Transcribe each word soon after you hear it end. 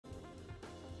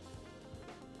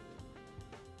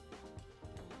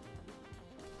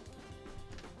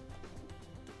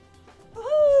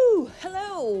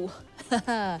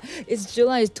It's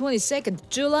July 22nd.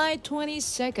 July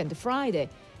 22nd, Friday,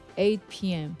 8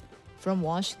 p.m. From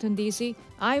Washington, D.C.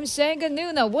 I'm Sangah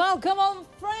Noona. Welcome on,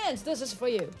 friends. This is for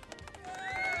you.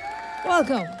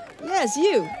 Welcome. Yes,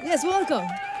 you. Yes, welcome.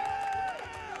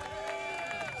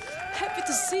 Happy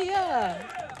to see ya.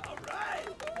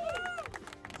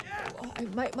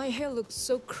 My hair looks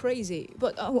so crazy,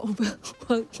 but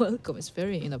welcome. It's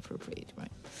very inappropriate,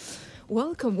 right?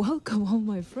 Welcome, all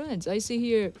my friends. I see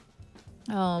here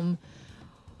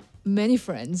many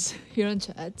friends here on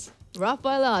chat.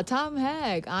 Rafaela, Tom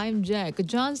Hack, I'm Jack,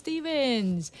 John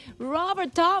Stevens,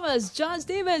 Robert Thomas, John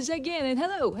Stevens again, and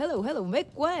hello,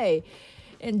 Mick Way,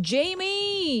 and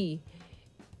Jamie,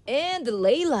 and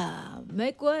Layla,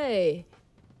 Mick Way.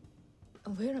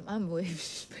 Oh, where am I?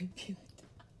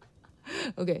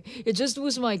 Okay, it just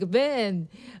was Mike. Ben,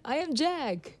 I am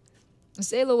Jack.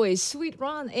 Sail away, Sweet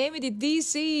Ron, Amity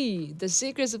DC, The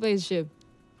Secret Spaceship,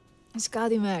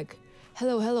 Scotty Mac.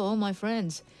 Hello, all my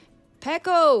friends.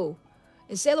 Pecco,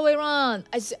 and Sail away, Ron.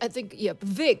 I think, yeah,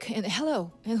 Vic, and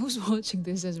hello. And who's watching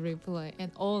this as replay?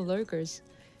 And all lurkers.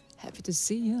 Happy to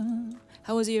see ya.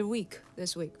 How was your week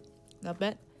this week? Not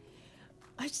bad?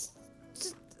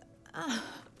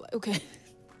 Okay.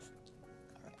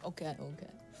 Okay.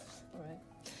 All right.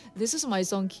 This is my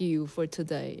song cue for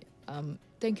today.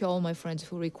 Thank you all my friends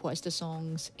who request the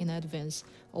songs in advance.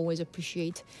 Always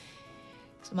appreciate.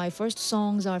 So my first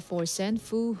songs are for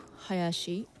Senfu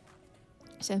Hayashi.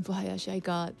 I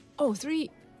got 3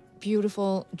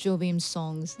 beautiful Jobim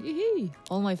songs. Yee-hee.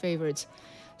 All my favorites.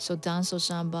 So Danso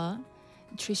Samba,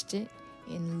 Triste,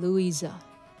 and Luisa.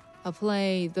 I'll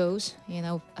play those and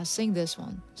I'll sing this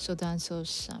one. So Danso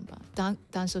Samba.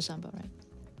 Danso Samba, right?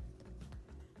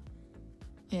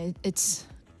 Yeah, it's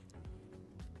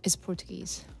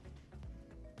Portuguese.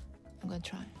 I'm gonna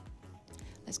try.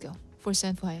 Let's go. For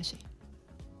Senfu Hayashi.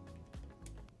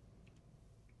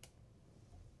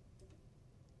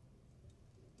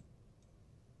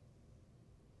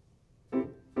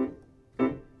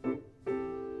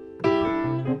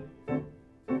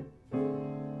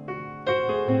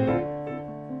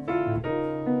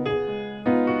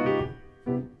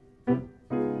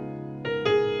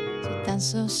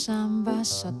 So danso samba,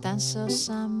 vai. So danso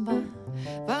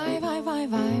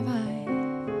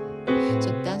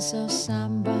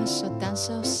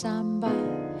samba,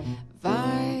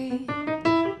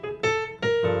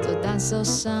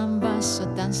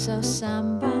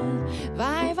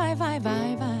 vai.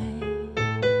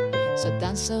 So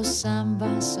danso samba,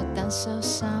 vai. So danso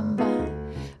samba,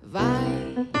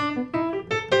 vai.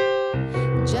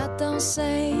 Já tão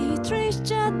sei, triste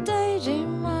já tem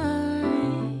demais.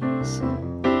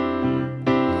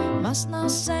 Mas não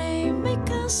sei, me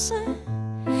cansei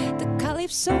de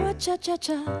calypso a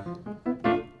cha-cha-cha.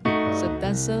 So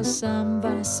danço samba,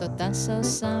 vai. So danço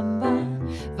samba,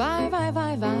 vai.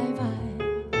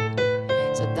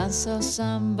 So danço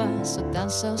samba, vai. So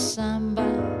danço samba,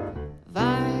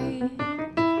 vai.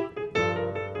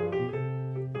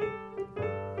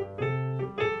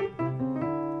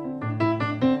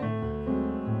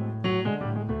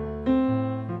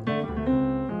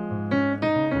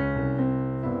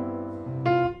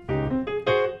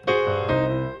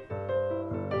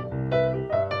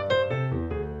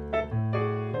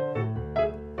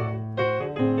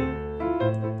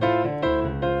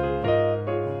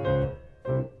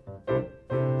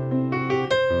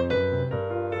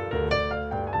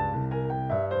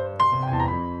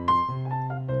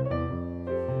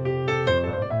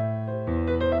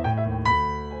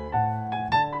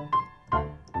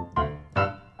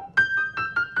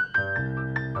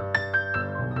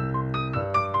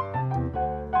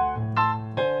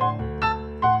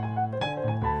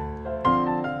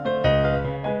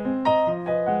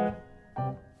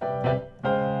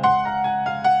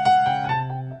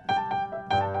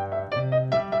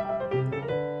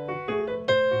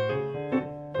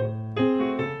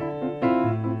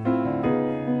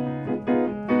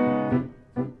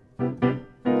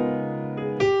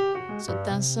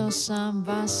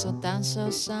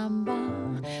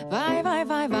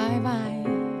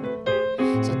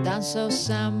 So danço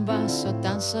samba, vai.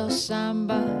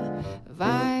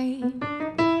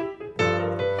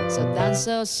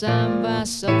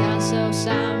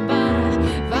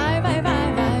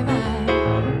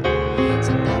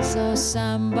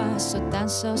 So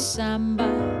danço samba,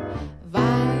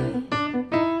 vai.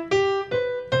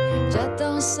 Já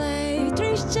tão sei,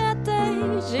 triste até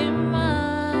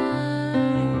demais.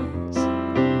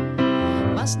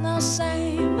 Mas não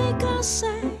sei, me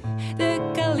cansei de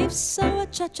calypso a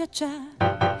cha-cha-cha.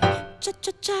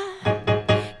 Cha-cha-cha,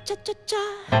 cha-cha-cha,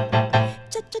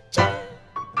 cha-cha-cha.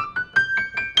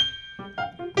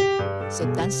 So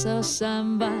danzo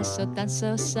samba, so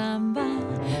danzo samba,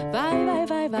 vai, vai,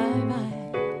 vai, vai,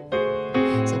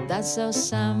 vai. So danzo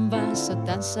samba, so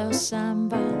danzo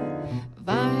samba,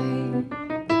 vai.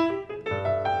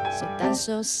 So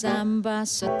danzo samba,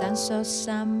 so danzo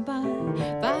samba,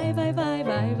 vai, vai, vai,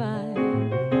 vai, vai.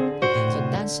 So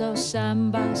danzo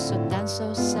samba, so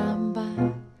danzo samba,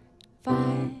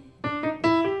 vai.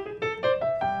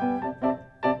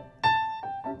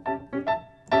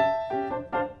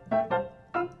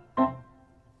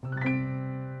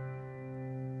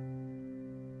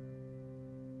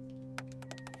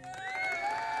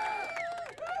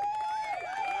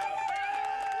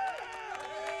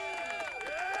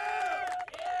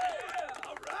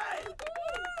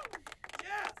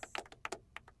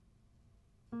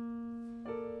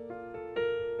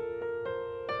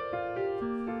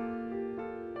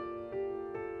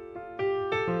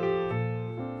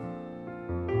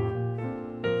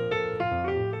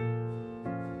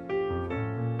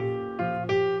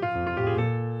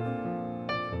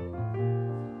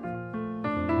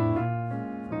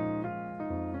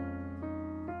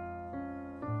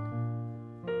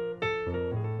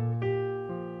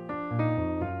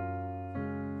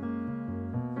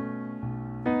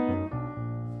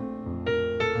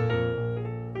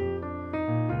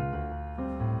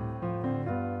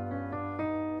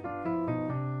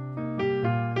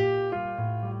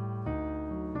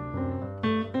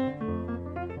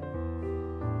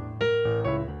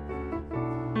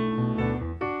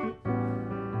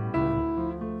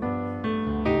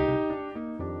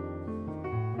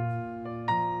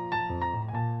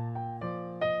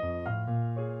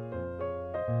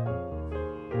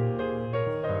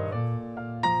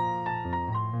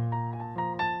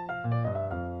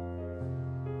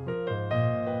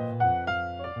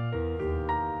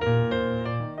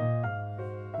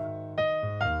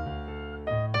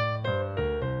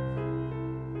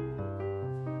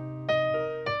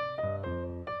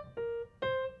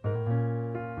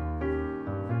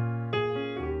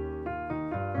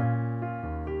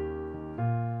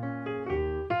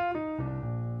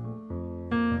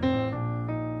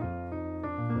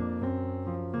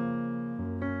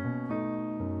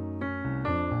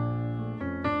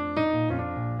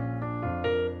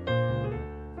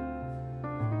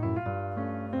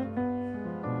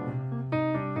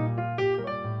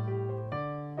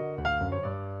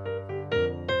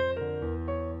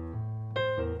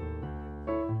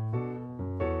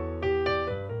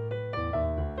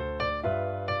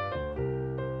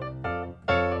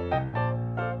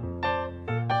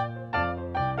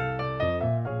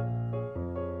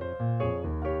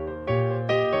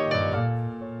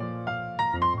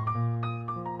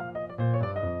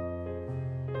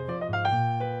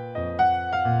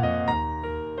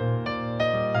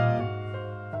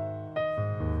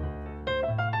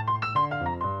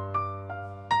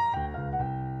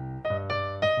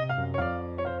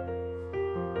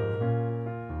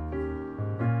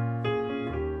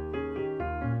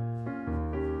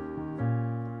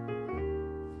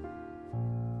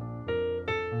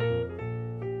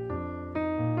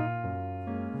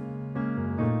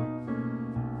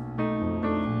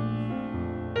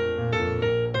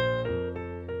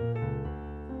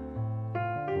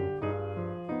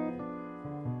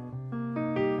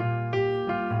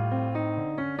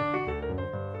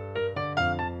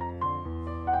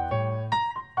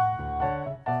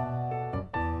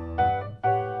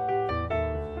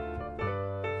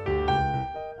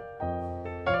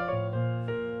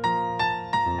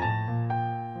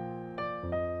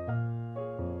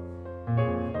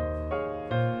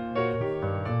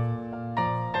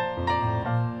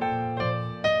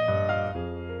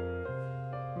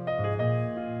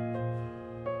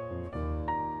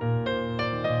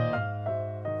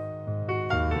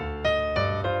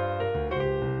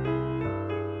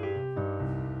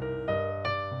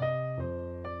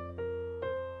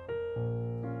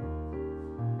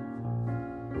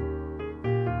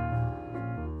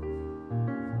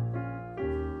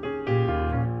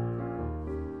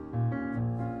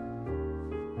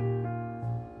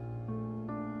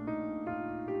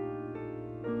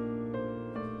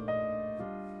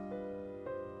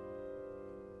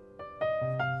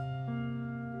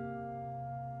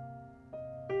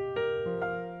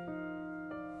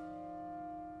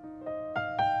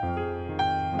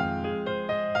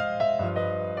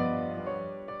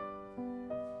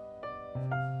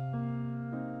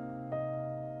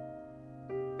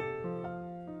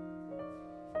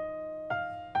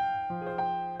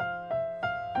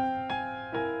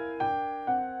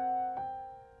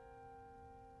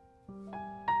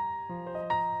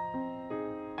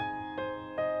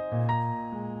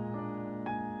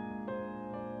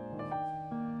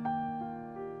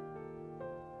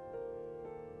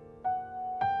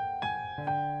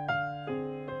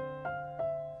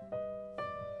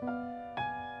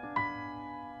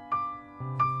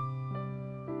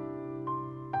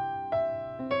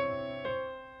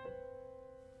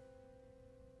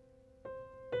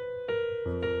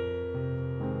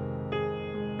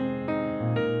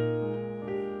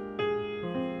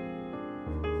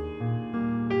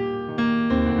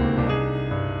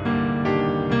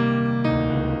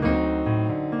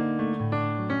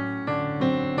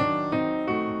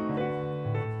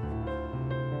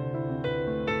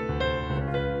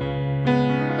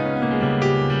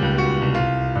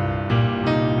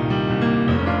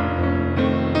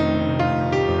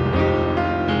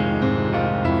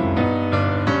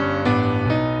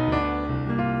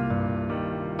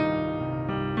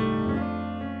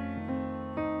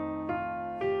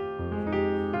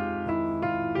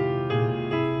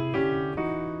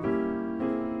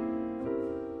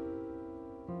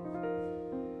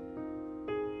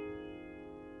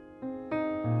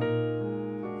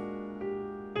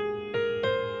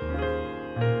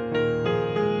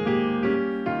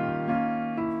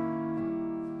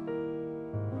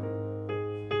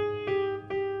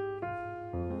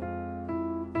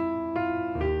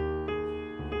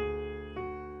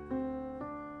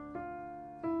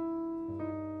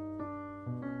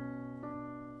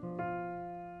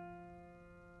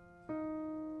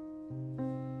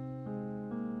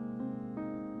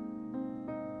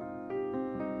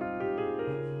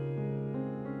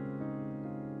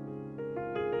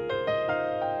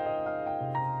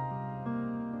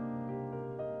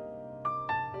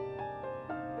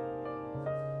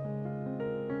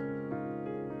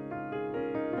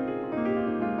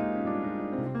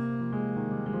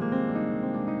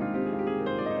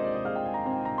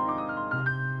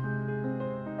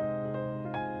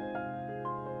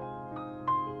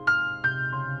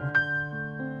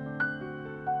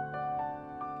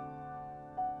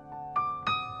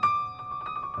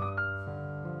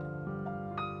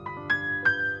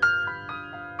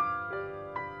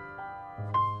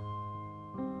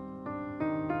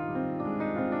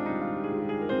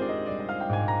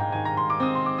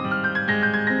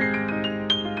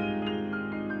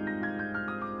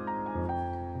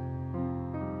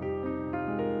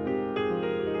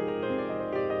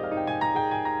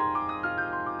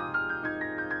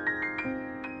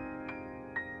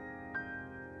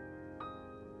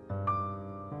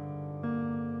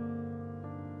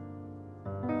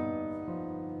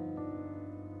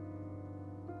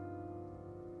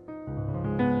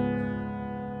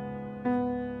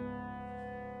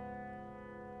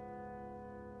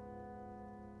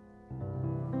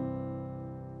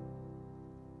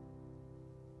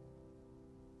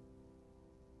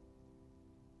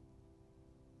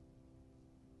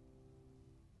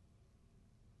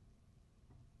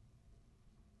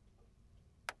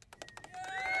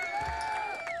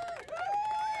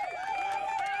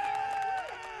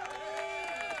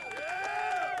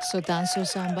 So Dancer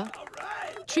Samba,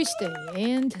 Triste,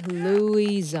 and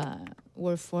Louisa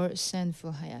were for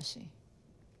Senfu Hayashi.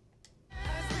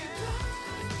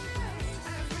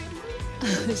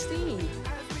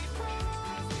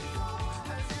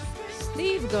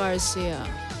 Steve Garcia.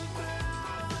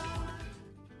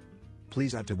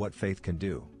 Please add to What Faith Can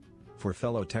Do. For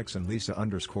fellow Texan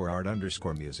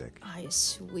Lisa_art_music. Ay,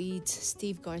 sweet.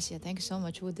 Steve Garcia, thank you so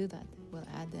much. We'll do that. We'll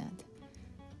add that.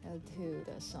 I'll do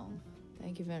that song.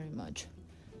 Thank you very much.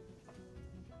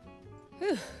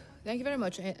 Whew. Thank you very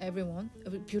much, everyone.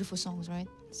 Beautiful songs, right?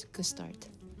 It's a good start.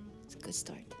 It's a good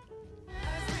start.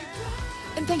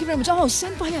 And thank you very much. Oh,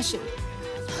 Senpu Hayashi.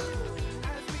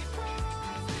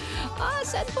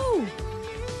 Senpu.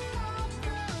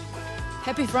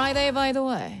 Happy Friday, by the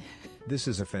way. This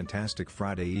is a fantastic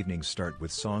Friday evening start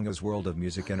with Sangah's World of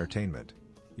Music Entertainment.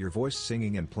 Your voice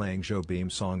singing and playing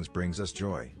Jobim songs brings us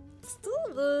joy.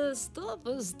 Stop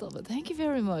it. Thank you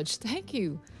very much. Thank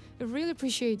you. I really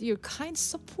appreciate your kind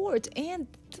support and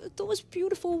those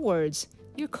beautiful words,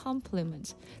 your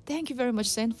compliments. Thank you very much,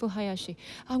 Senfu Hayashi.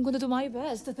 I'm going to do my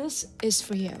best. This is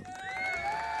for you.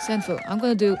 Senfu, I'm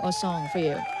going to do a song for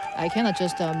you. I cannot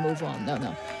just move on.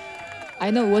 No. I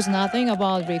know it was nothing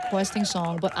about requesting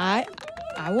song, but I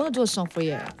want to do a song for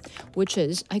you, which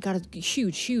is, I got a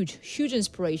huge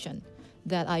inspiration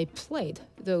that I played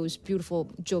those beautiful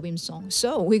Jobim songs.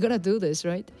 So we're going to do this,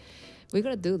 right? We're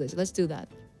going to do this. Let's do that.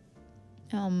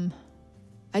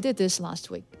 I did this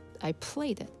last week. I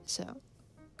played it, so,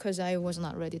 because I was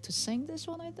not ready to sing this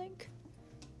one, I think.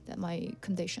 That my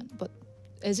condition. But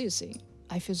as you see,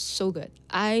 I feel so good.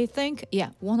 I think, yeah,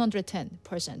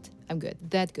 110%. I'm good.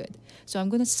 That good. So I'm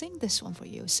going to sing this one for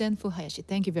you. Senfu Hayashi.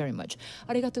 Thank you very much.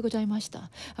 Arigatou gozaimashita.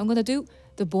 I'm going to do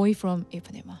The Boy from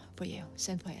Ipanema for you.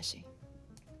 Senfu Hayashi.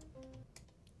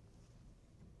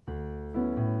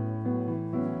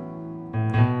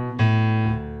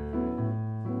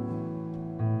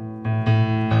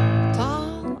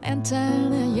 Tall and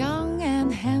tan and young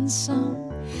and handsome,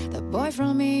 the boy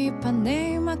from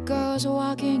Ipanema goes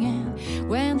walking, and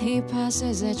when he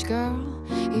passes each girl,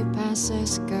 he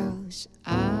passes goes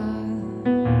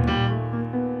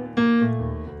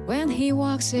when he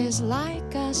walks is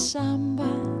like a samba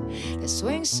that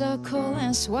swings so cool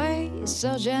and sways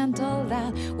so gentle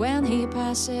that when he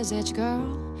passes each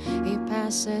girl, he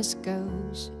passes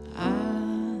goes oh,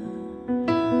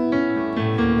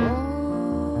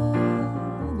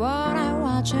 but I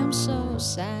watch him so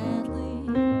sadly.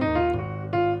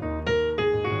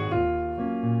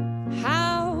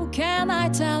 How can I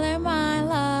tell him I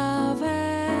love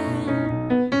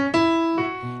him?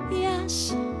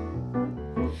 Yes,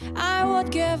 I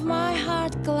would give my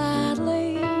heart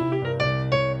gladly,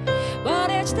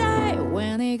 but each day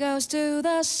when he goes to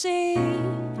the sea,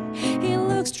 he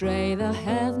looks straight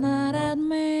ahead, not at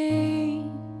me.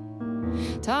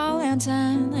 Tall and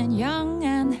tan and young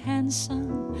and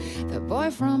handsome, the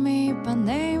boy from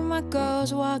Ipanema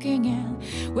goes walking, and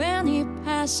when he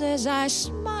passes I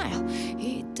smile,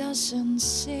 he doesn't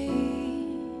see.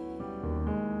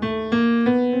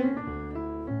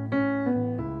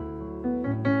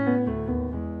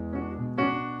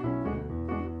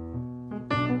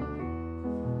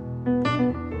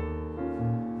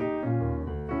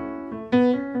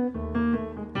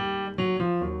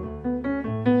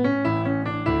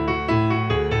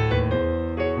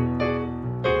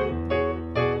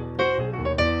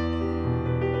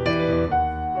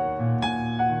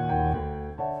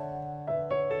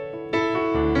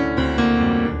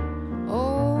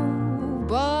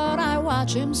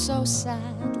 Him so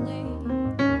sadly.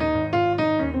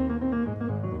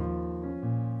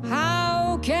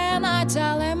 How can I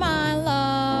tell him I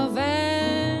love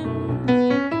him?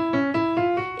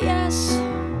 Yes,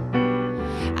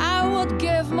 I would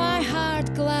give my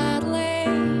heart gladly,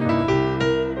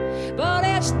 but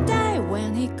each day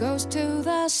when he goes to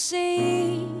the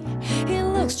sea, he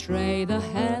looks straight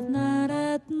ahead, not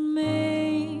at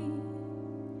me.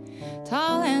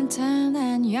 Tall and tan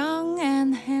and young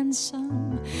and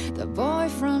handsome, the boy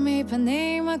from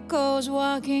Ipanema goes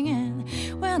walking, and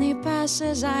when he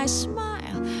passes I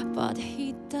smile, but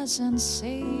he doesn't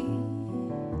see.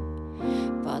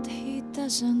 But he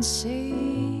doesn't see.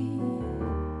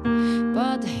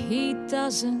 But he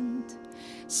doesn't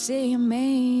see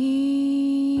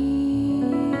me.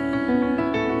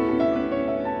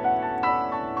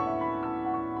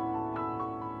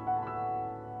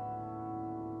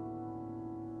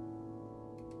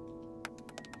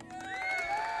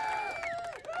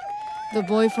 The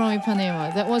Boy from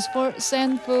Ipanema. That was for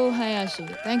Senfu Hayashi.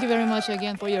 Thank you very much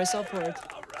again for your support.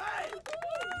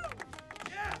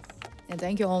 And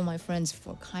thank you all my friends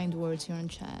for kind words here in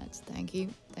chat. Thank you.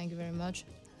 Thank you very much.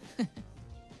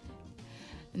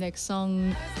 Next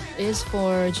song is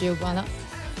for Giovanna.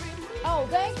 Oh,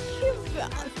 thank you.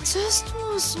 Just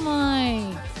was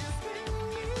mine.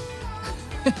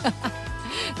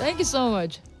 Thank you so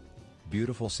much.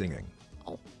 Beautiful singing.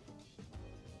 Oh.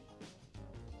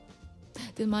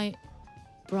 Did my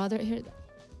brother hear that?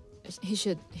 He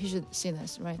should see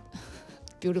this, right?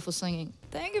 Beautiful singing.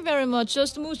 Thank you very much.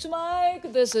 Just Moose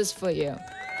Mike. This is for you.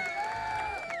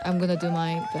 I'm gonna do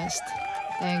my best.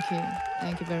 Thank you.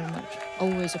 Thank you very much.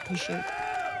 Always appreciate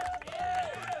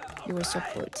your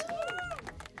support.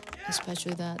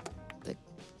 Especially the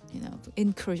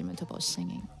encouragement about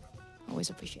singing.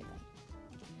 Always appreciate that.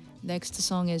 Next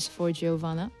song is for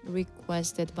Giovanna,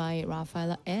 requested by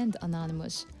Rafaela and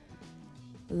Anonymous.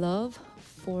 Love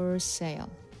for Sale.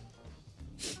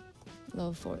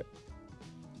 Love for...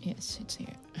 Yes, it's here.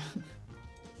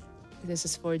 This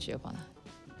is for Giovanna.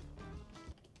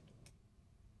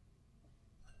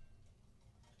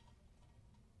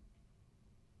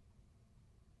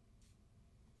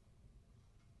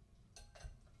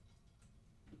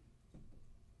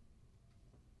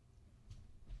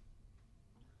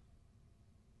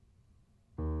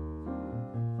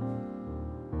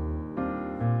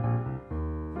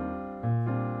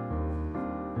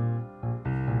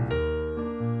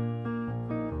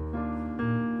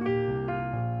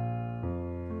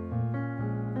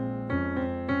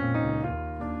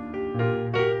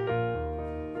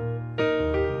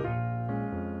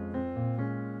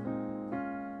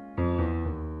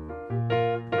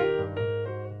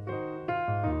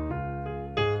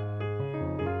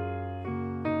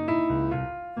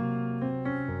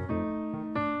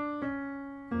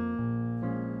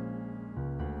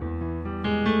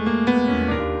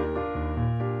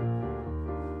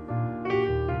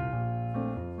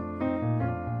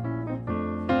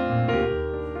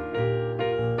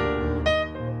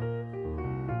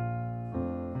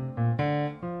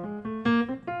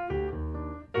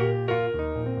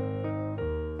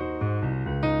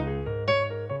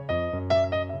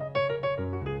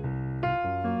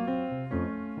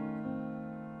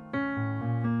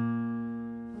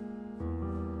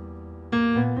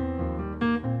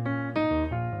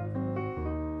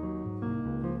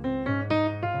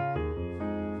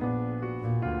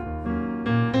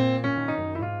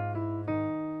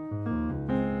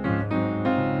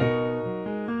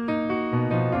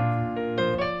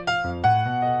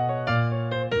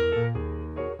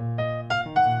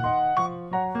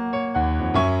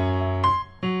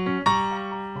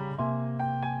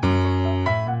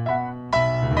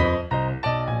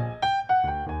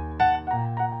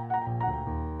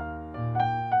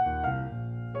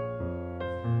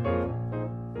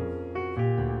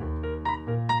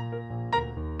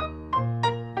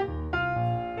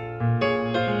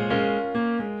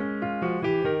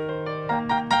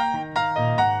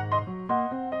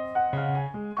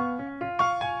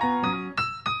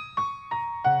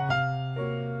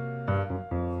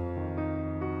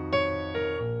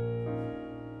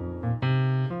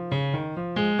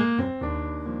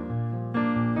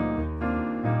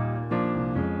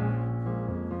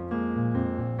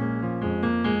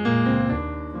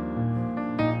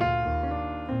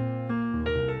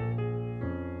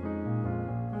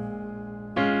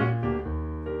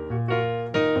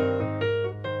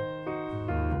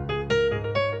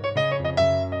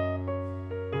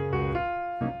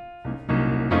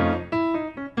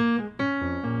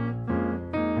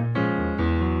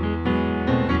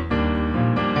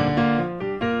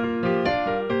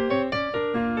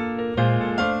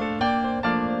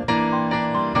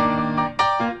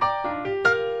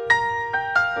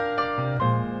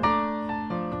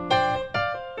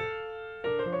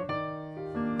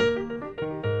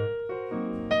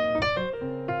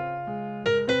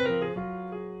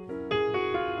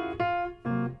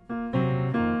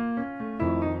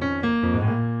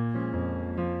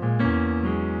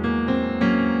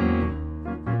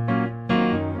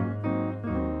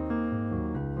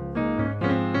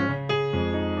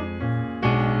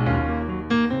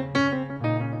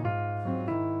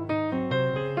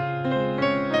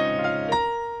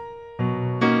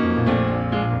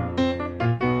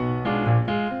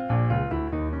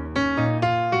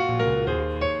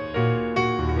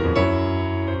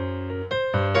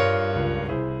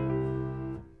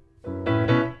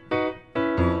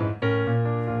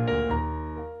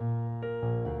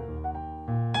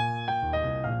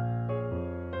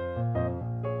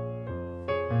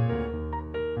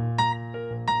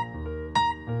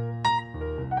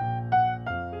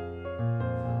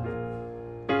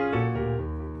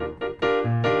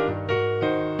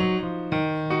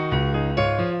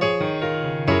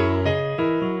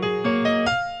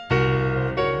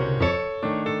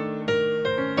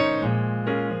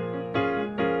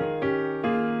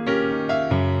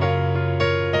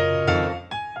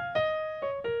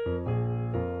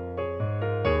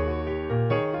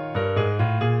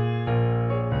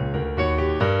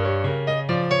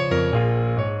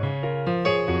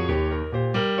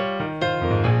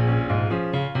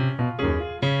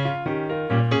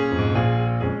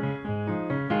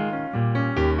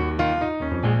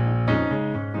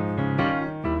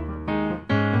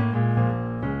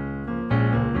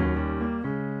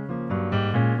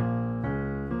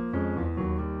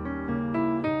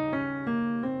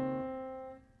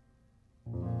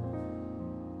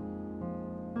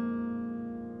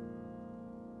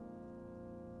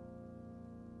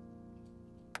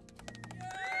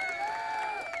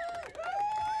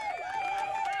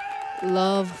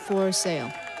 Love for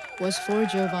Sale was for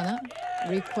Giovanna,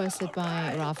 requested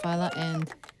by Rafaela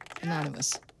and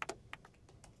Anonymous.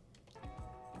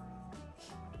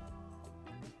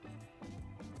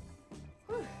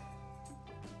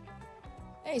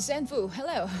 Hey, Sanfu,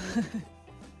 hello.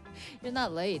 You're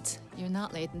not late. You're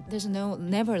not late. There's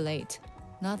never late.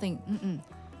 Nothing.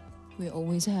 We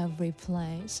always have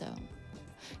replay, so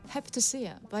happy to see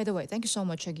you. By the way, thank you so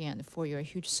much again for your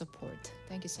huge support.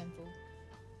 Thank you, Sanfu.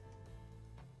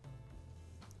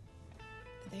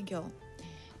 Thank you all.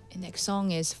 The next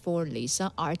song is for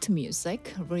Lisa, Art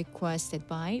Music, requested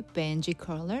by Benji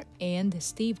Curler and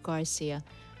Steve Garcia.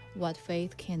 What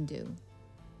Faith Can Do.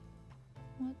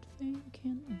 What faith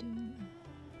can do.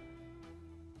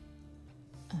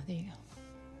 Oh, there you go.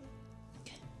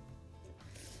 Okay.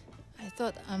 I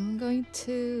thought I'm going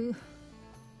to...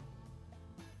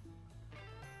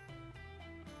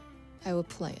 I will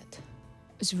play it.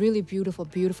 It's really beautiful,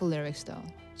 beautiful lyrics though.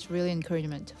 It's really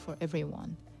encouragement for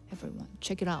everyone. Everyone,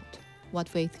 check it out. What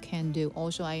Faith Can Do.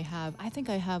 Also, I think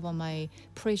I have on my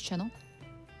praise channel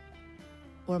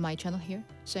or my channel here,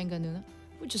 Sangah Noona.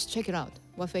 Well, just check it out.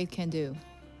 What Faith Can Do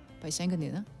by Sangah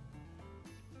Noona.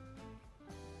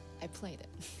 I played it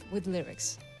with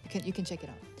lyrics. You can check it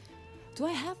out. Do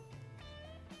I have?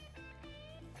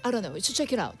 I don't know. Just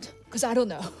check it out because I don't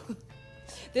know.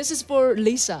 This is for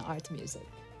Lisa, Art Music.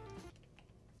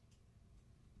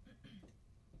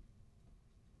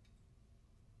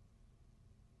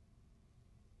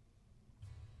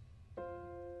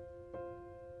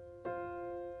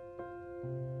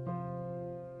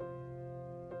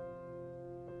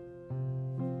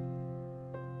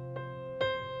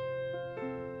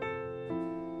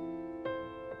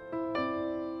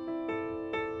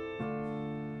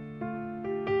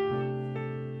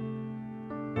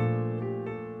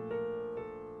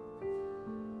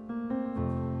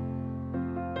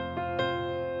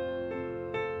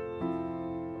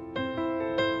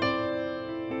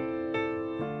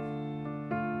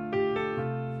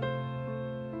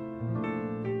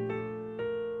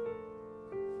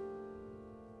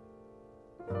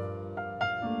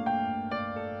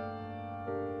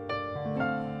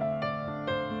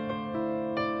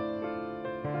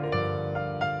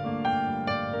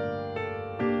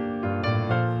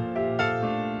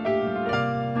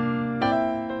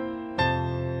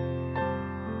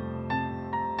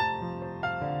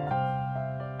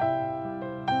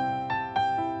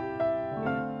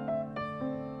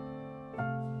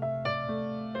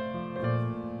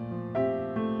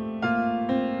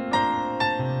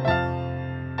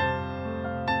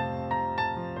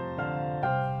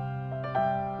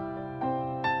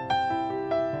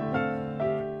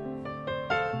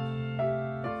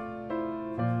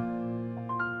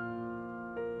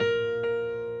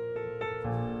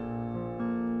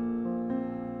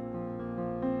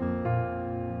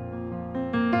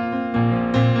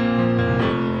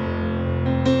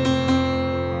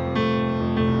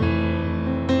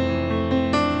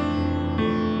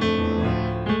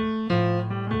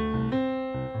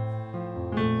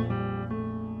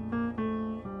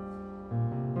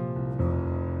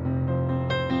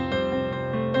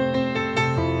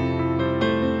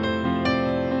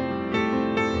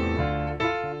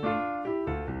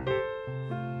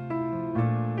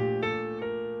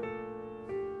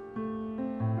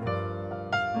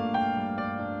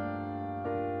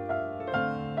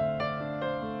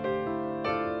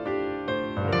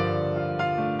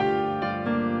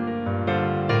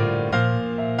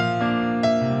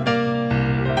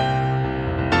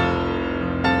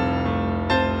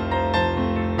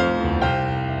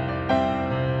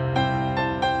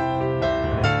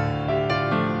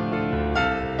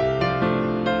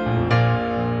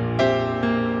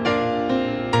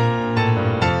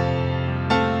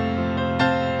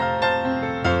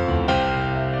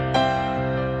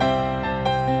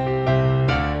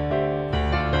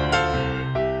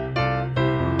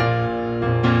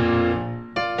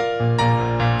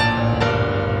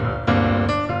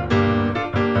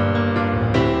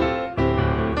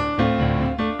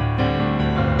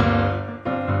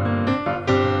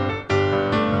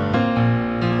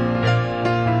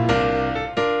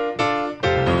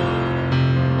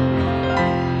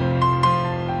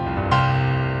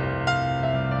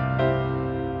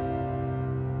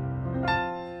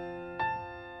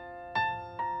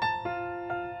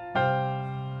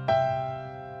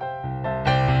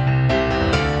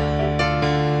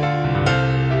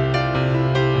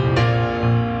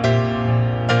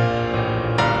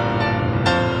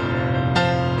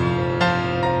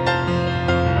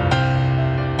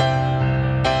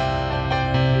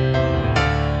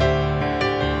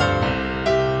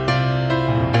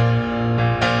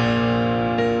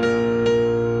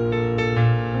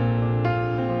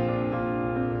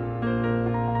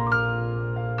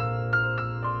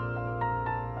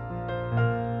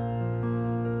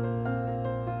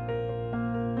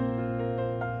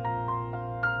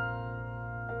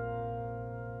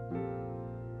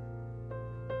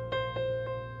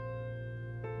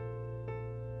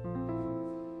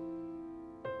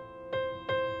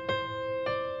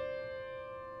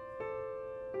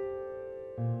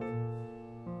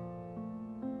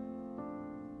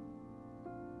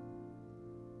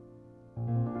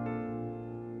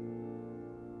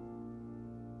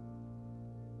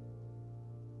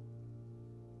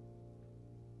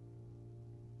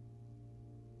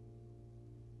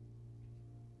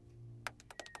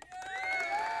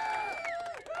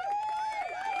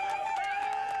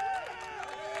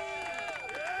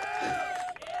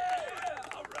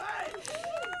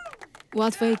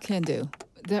 what we can do.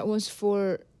 That was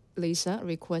for Lisa,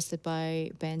 requested by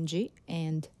Benji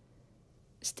and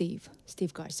Steve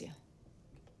Garcia.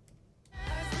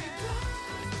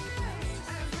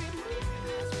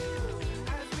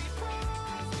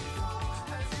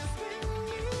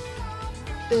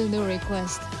 No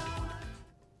request.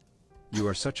 You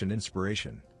are such an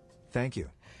inspiration. Thank you.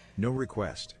 No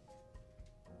request.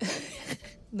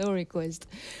 No request.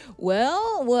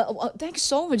 Well, thanks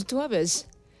so much, Travis.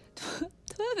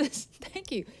 Travis,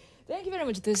 thank you. Thank you very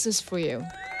much. This is for you.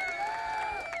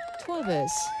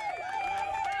 Travis.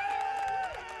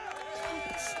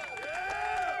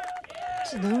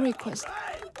 No request.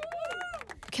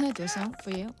 Can I do a song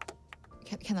for you?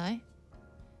 Can I?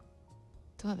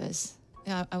 Travis.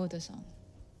 Yeah, I will do a song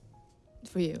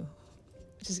for you.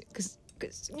 Just because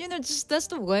you know, just that's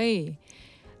the way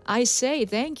I say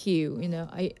thank you. You know,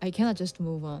 I cannot just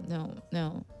move on.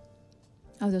 No.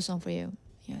 I'll do a song for you.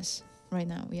 Yes, right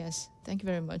now. Yes. Thank you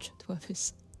very much,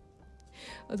 Travis.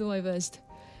 I'll do my best.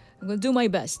 I'm gonna do my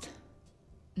best.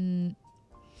 And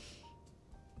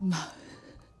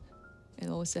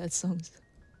all sad songs.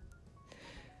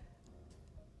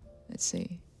 Let's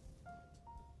see.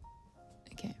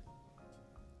 Okay.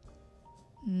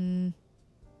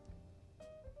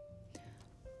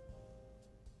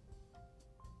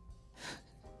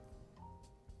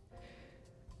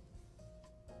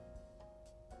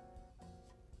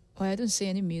 Oh, I don't see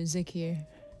any music here.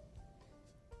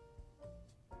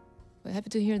 But happy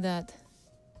to hear that.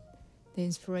 The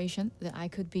inspiration, that I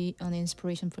could be an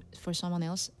inspiration for someone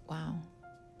else. Wow.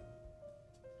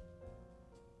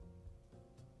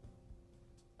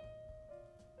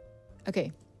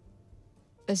 Okay,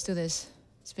 let's do this.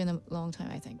 It's been a long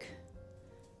time, I think.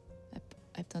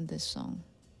 I've done this song,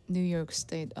 New York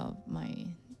State of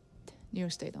Mind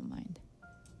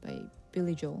by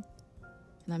Billy Joel.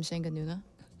 And I'm Sangah Noona.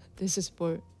 This is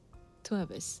for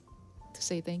Travis to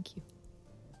say thank you.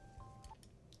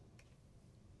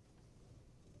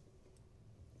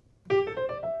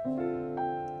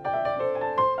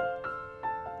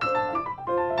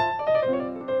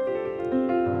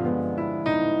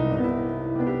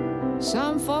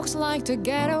 Some folks like to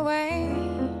get away,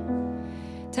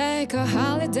 take a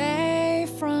holiday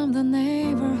from the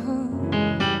neighborhood,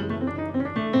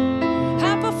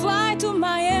 hop a flight to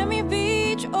Miami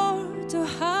Beach or to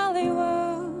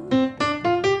Hollywood.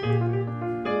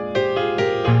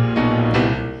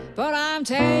 But I'm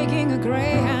taking a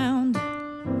Greyhound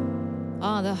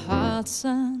on the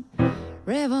Hudson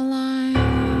River line.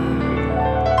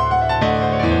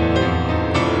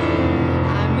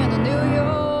 I'm in the New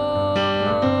York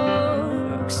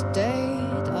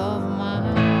state of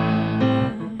mind.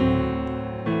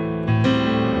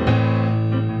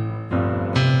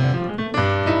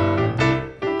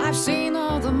 I've seen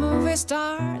all the movie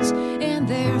stars in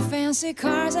their fancy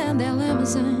cars and their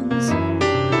limousines,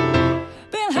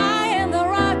 been high in the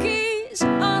Rockies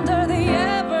under the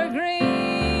evergreens.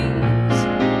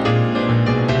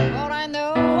 But I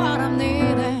know what I'm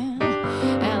needing,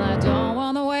 and I don't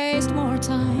want to waste more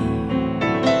time.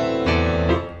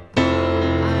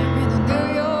 I'm in the New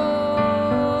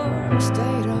York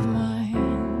state of mind.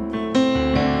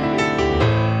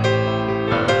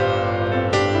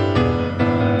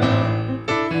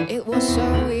 It was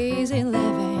so easy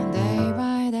living day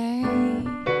by day,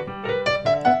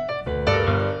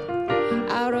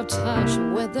 out of touch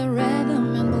with the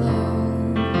rhythm and blues.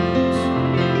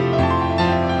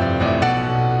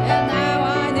 And now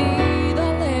I need a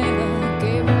little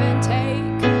give and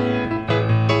take.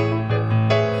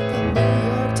 The New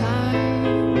York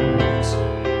Times,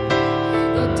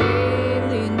 the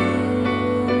Daily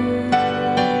News.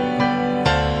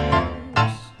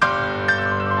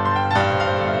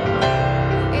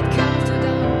 It comes to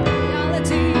the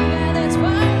reality, and it's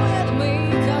fine with me,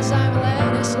 'cause I've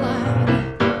let it slide.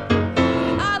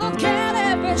 I don't care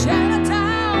if it's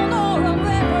Chinatown or on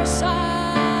Riverside.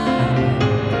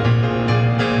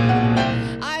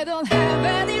 I don't have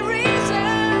any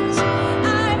reasons,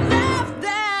 I've left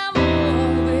them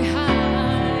all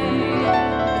behind.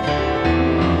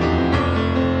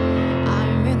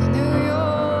 I'm in the New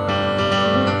York.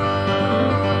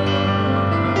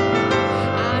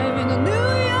 I'm in the New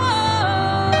York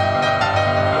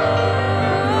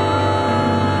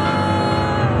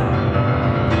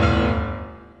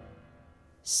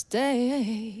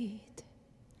state.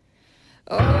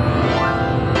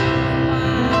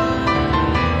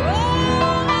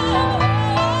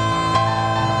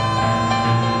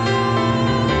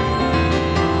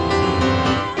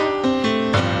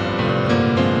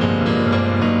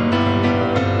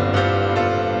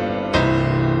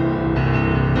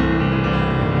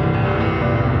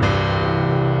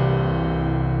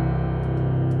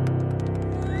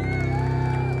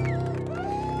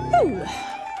 Woo!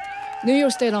 New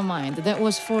York State of Mind. That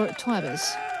was for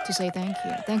Travis to say thank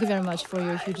you. Thank you very much for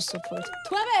your huge support.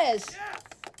 Travis!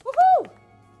 Woohoo!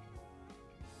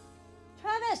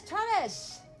 Travis!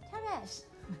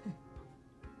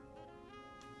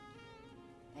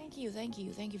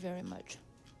 Thank you very much.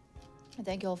 And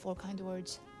thank you all for kind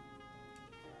words.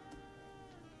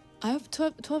 I hope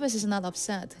Travis is not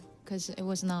upset because it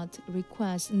was not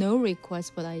no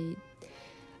request, but I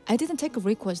didn't take a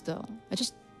request though. I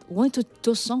just wanted to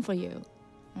do a song for you,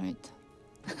 right?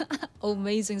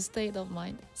 Amazing state of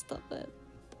mind. Stop it.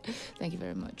 Thank you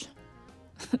very much.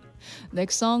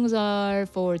 Next songs are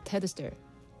for Tedster.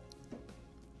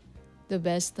 The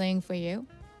Best Thing for You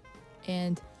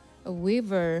and A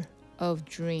Weaver of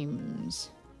Dreams.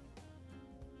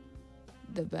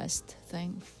 The Best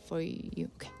Thing for You.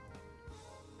 Okay.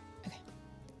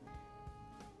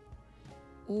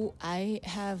 Oh, I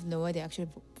have no idea actually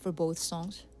for both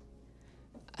songs.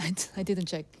 I didn't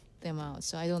check them out,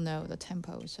 so I don't know the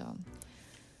tempo. So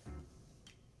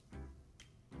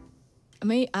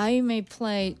I may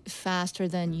play faster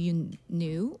than you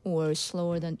knew or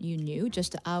slower than you knew.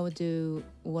 Just I will do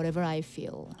whatever I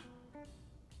feel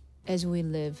as we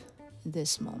live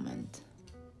this moment.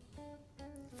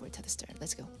 For Tedster,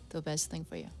 let's go. The Best Thing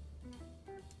for You.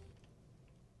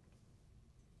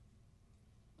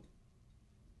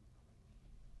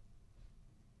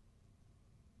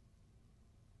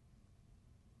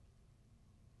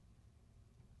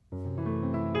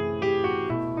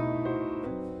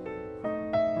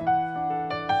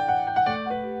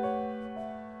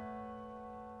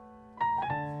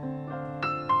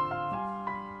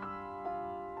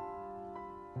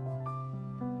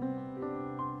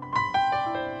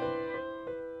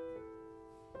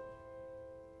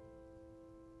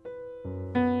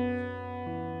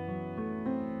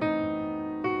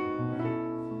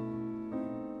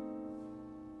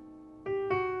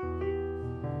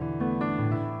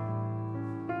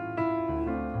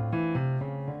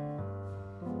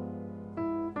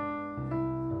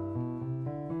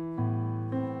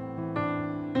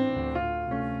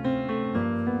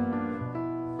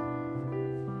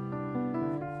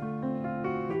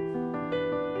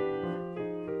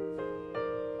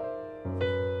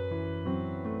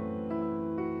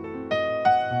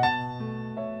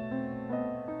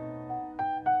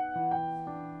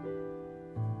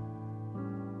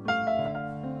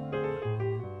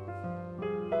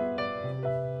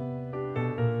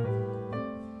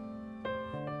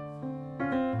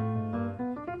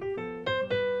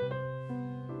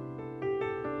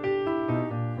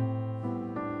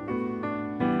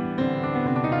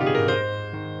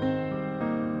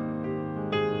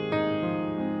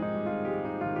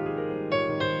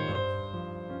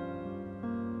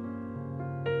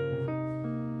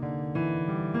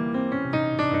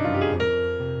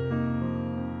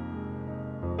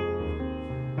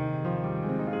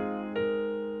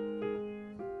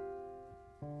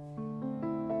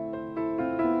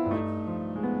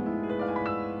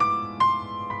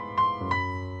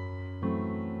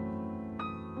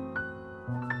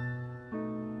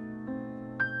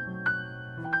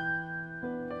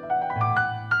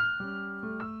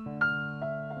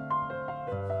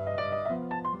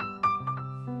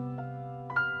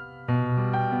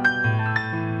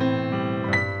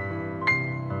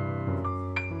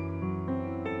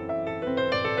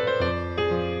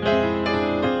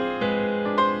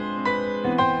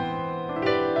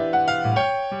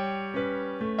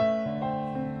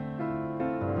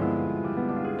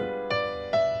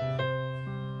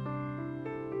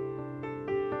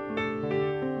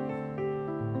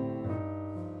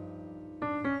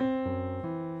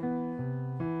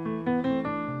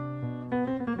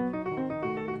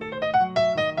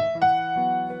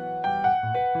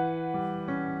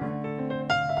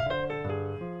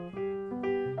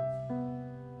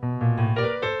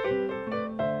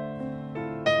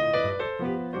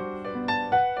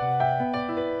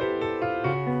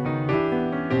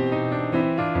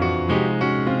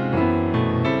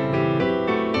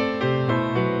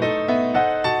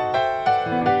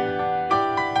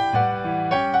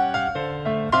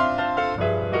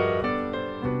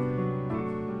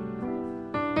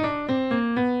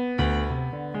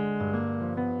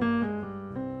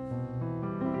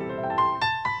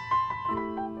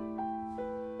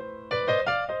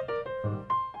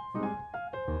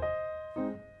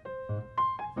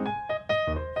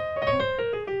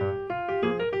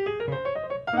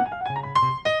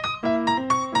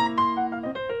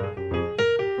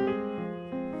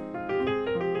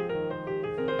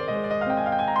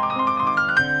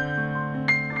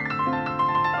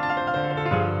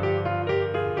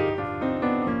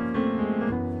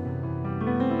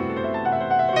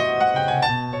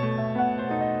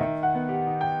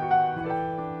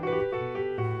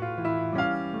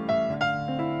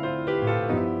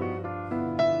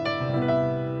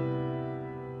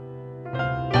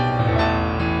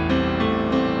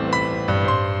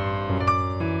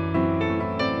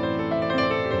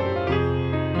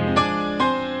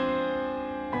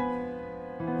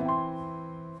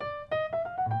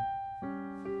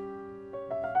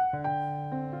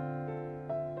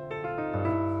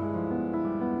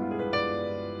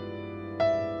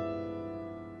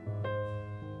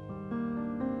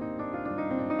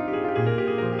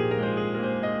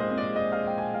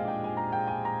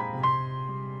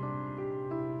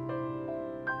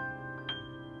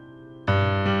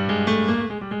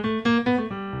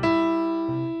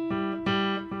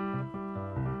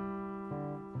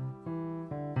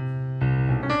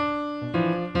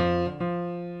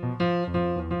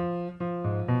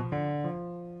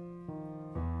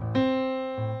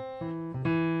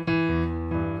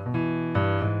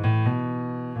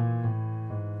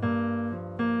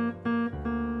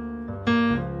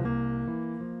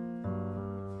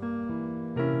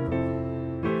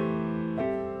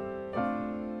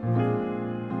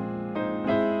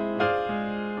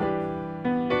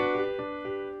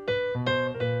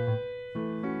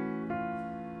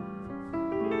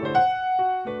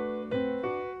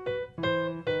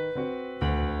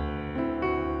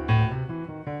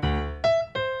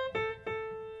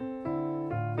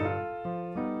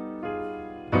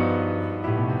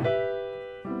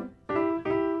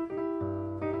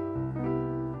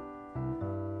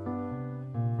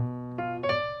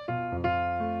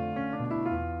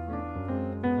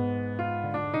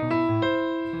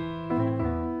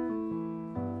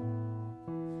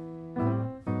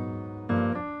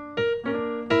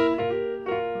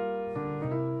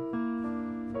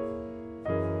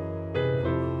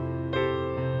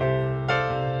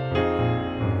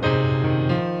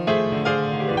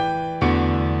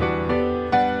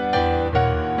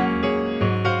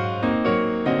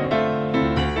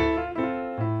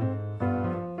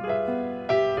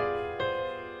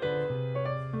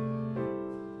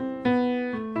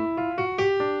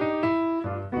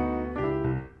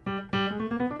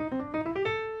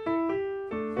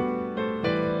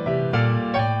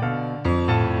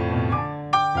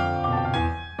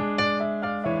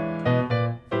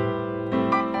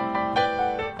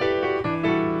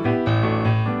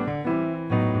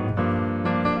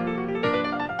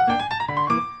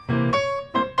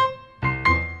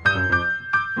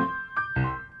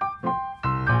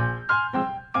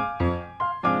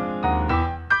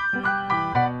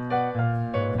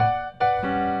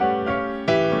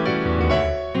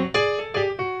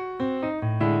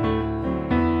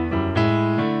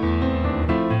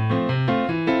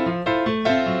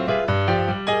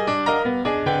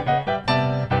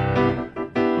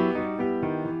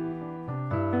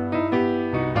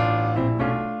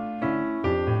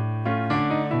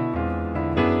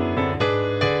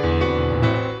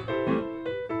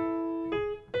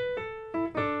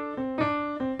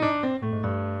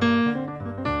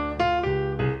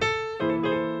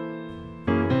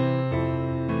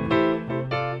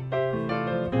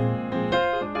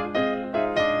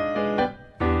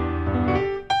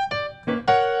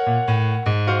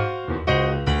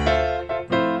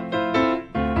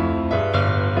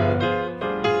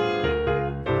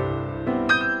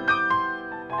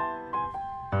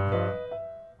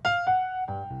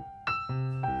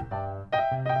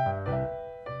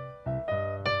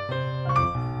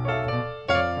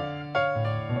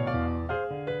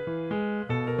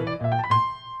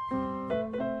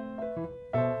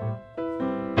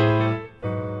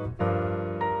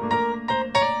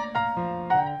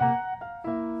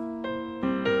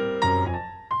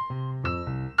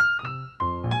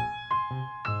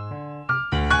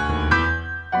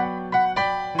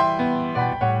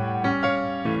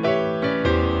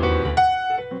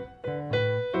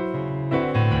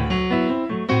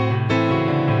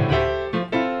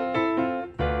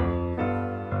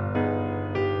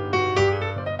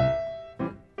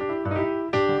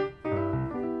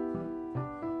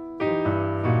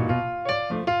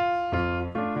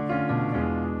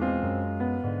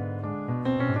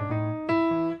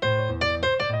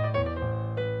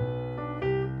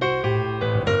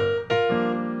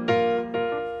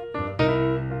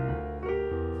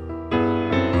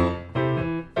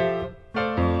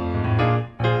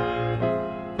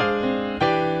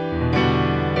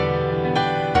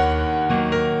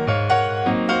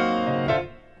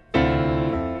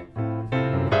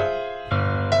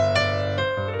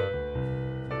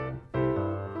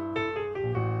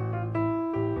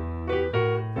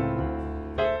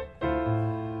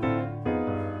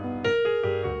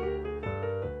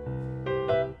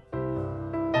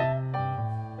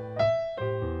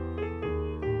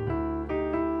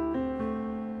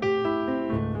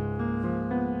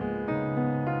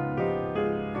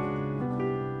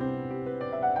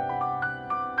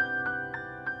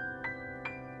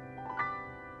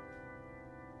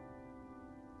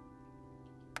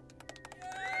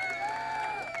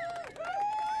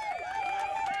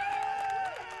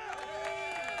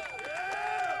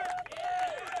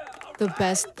 The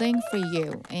Best Thing for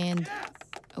You and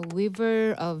A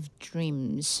Weaver of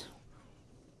Dreams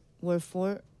were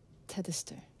for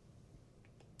Tedster.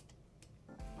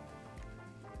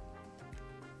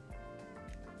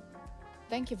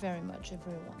 Thank you very much,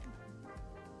 everyone,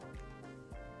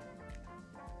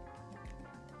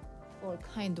 for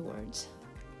kind words.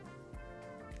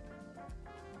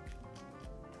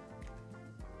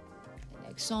 The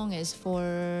next song is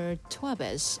for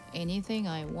Travis, Anything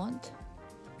I Want.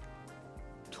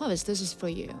 Travis, this is for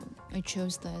you. I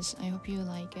chose this. I hope you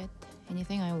like it.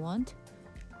 Anything I Want.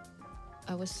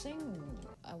 I was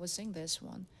sing this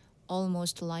one.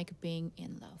 Almost Like Being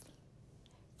in Love.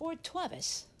 For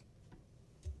Travis.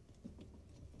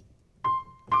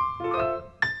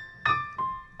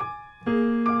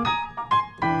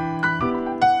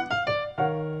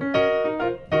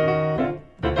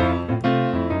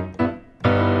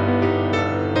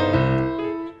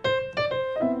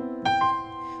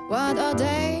 What a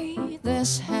day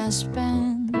this has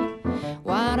been.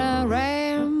 What a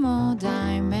rare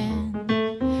diamond.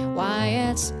 Why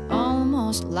it's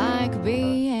almost like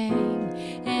being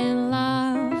in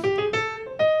love.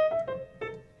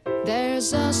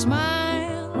 There's a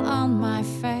smile on my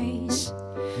face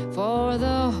for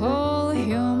the whole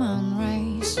human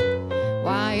race.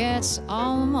 Why it's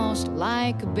almost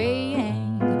like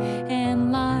being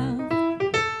in love.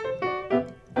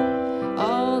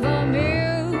 All the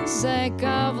music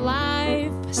of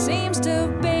life seems to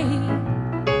be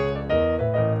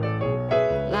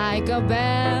like a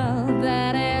bell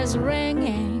that is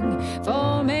ringing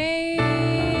for me.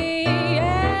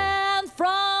 And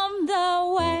from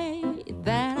the way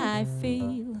that I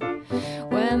feel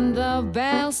when the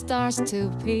bell starts to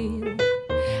peal,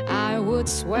 I would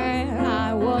swear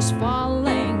I was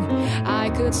falling. I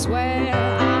could swear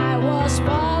I was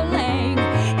falling.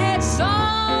 It's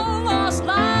almost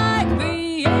like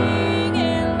being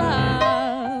in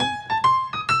love.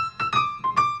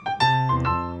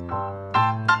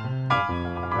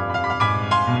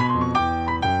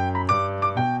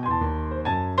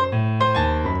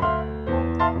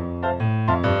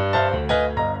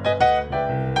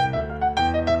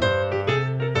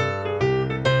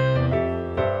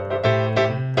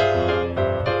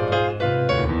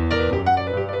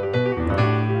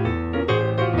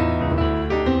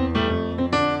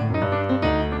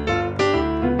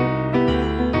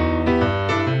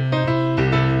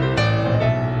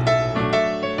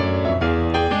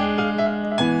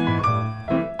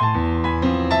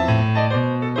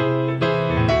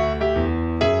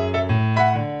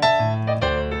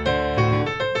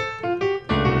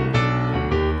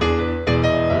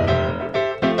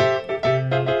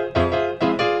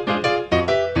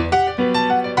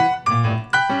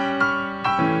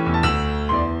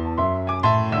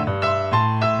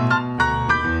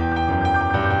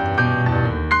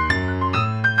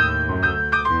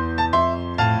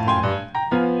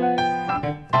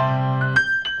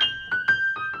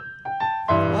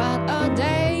 What a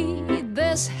day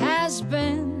this has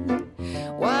been.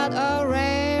 What a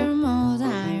rare mood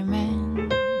I'm in.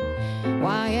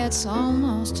 Why it's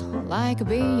almost like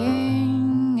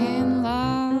being in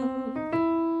love.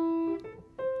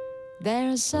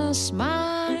 There's a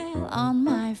smile on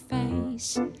my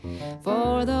face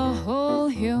for the whole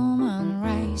human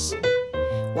race.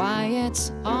 Why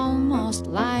it's almost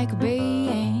like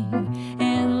being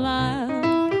in love.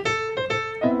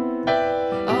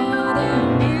 Oh, the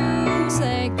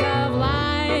music of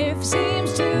life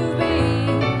seems to be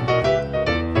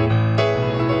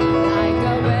like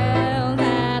a bell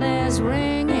that is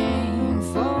ringing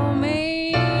for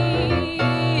me.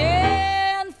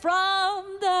 And from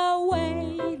the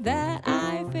way that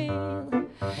I feel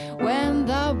when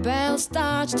the bell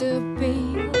starts to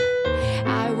peal,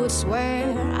 I would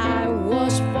swear I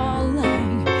was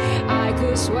falling. I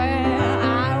could swear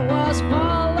I was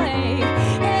falling.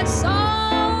 It's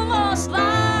almost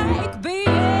like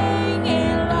being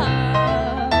in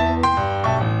love.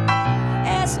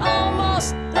 It's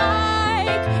almost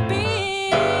like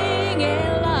being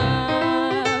in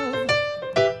love.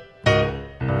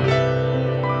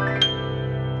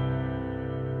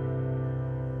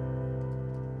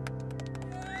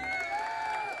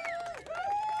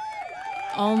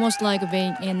 Almost like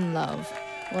being in love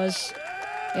was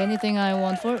Anything I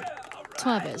Want for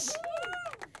Travis.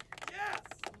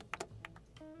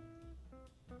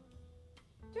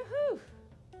 Yoo-hoo.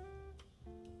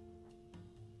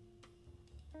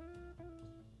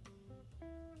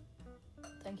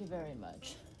 Thank you very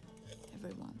much,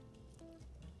 everyone.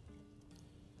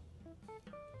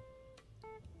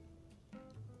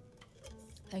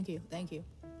 Thank you, thank you.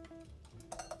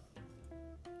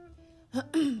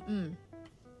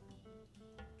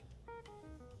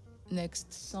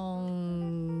 Next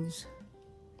songs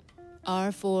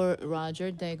are for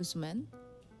Roger Degsman.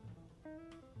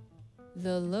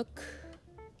 The Look,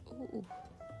 ooh,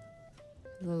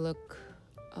 The Look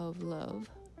of Love.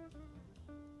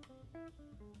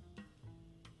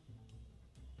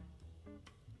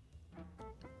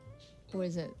 Where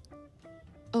is it?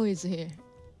 Oh, it's here.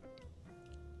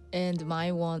 And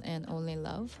My One and Only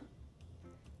Love.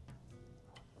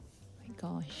 Oh my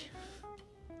gosh.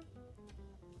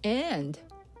 And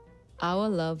Our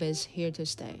Love Is Here to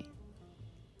Stay.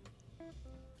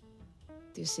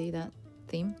 Do you see that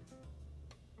theme?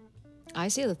 I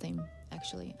see the theme,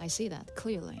 actually. I see that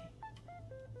clearly.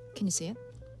 Can you see it?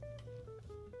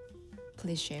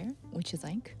 Please share what you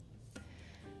think.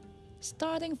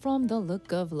 Starting from The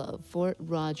Look of Love for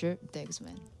Roger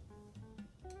Degsman.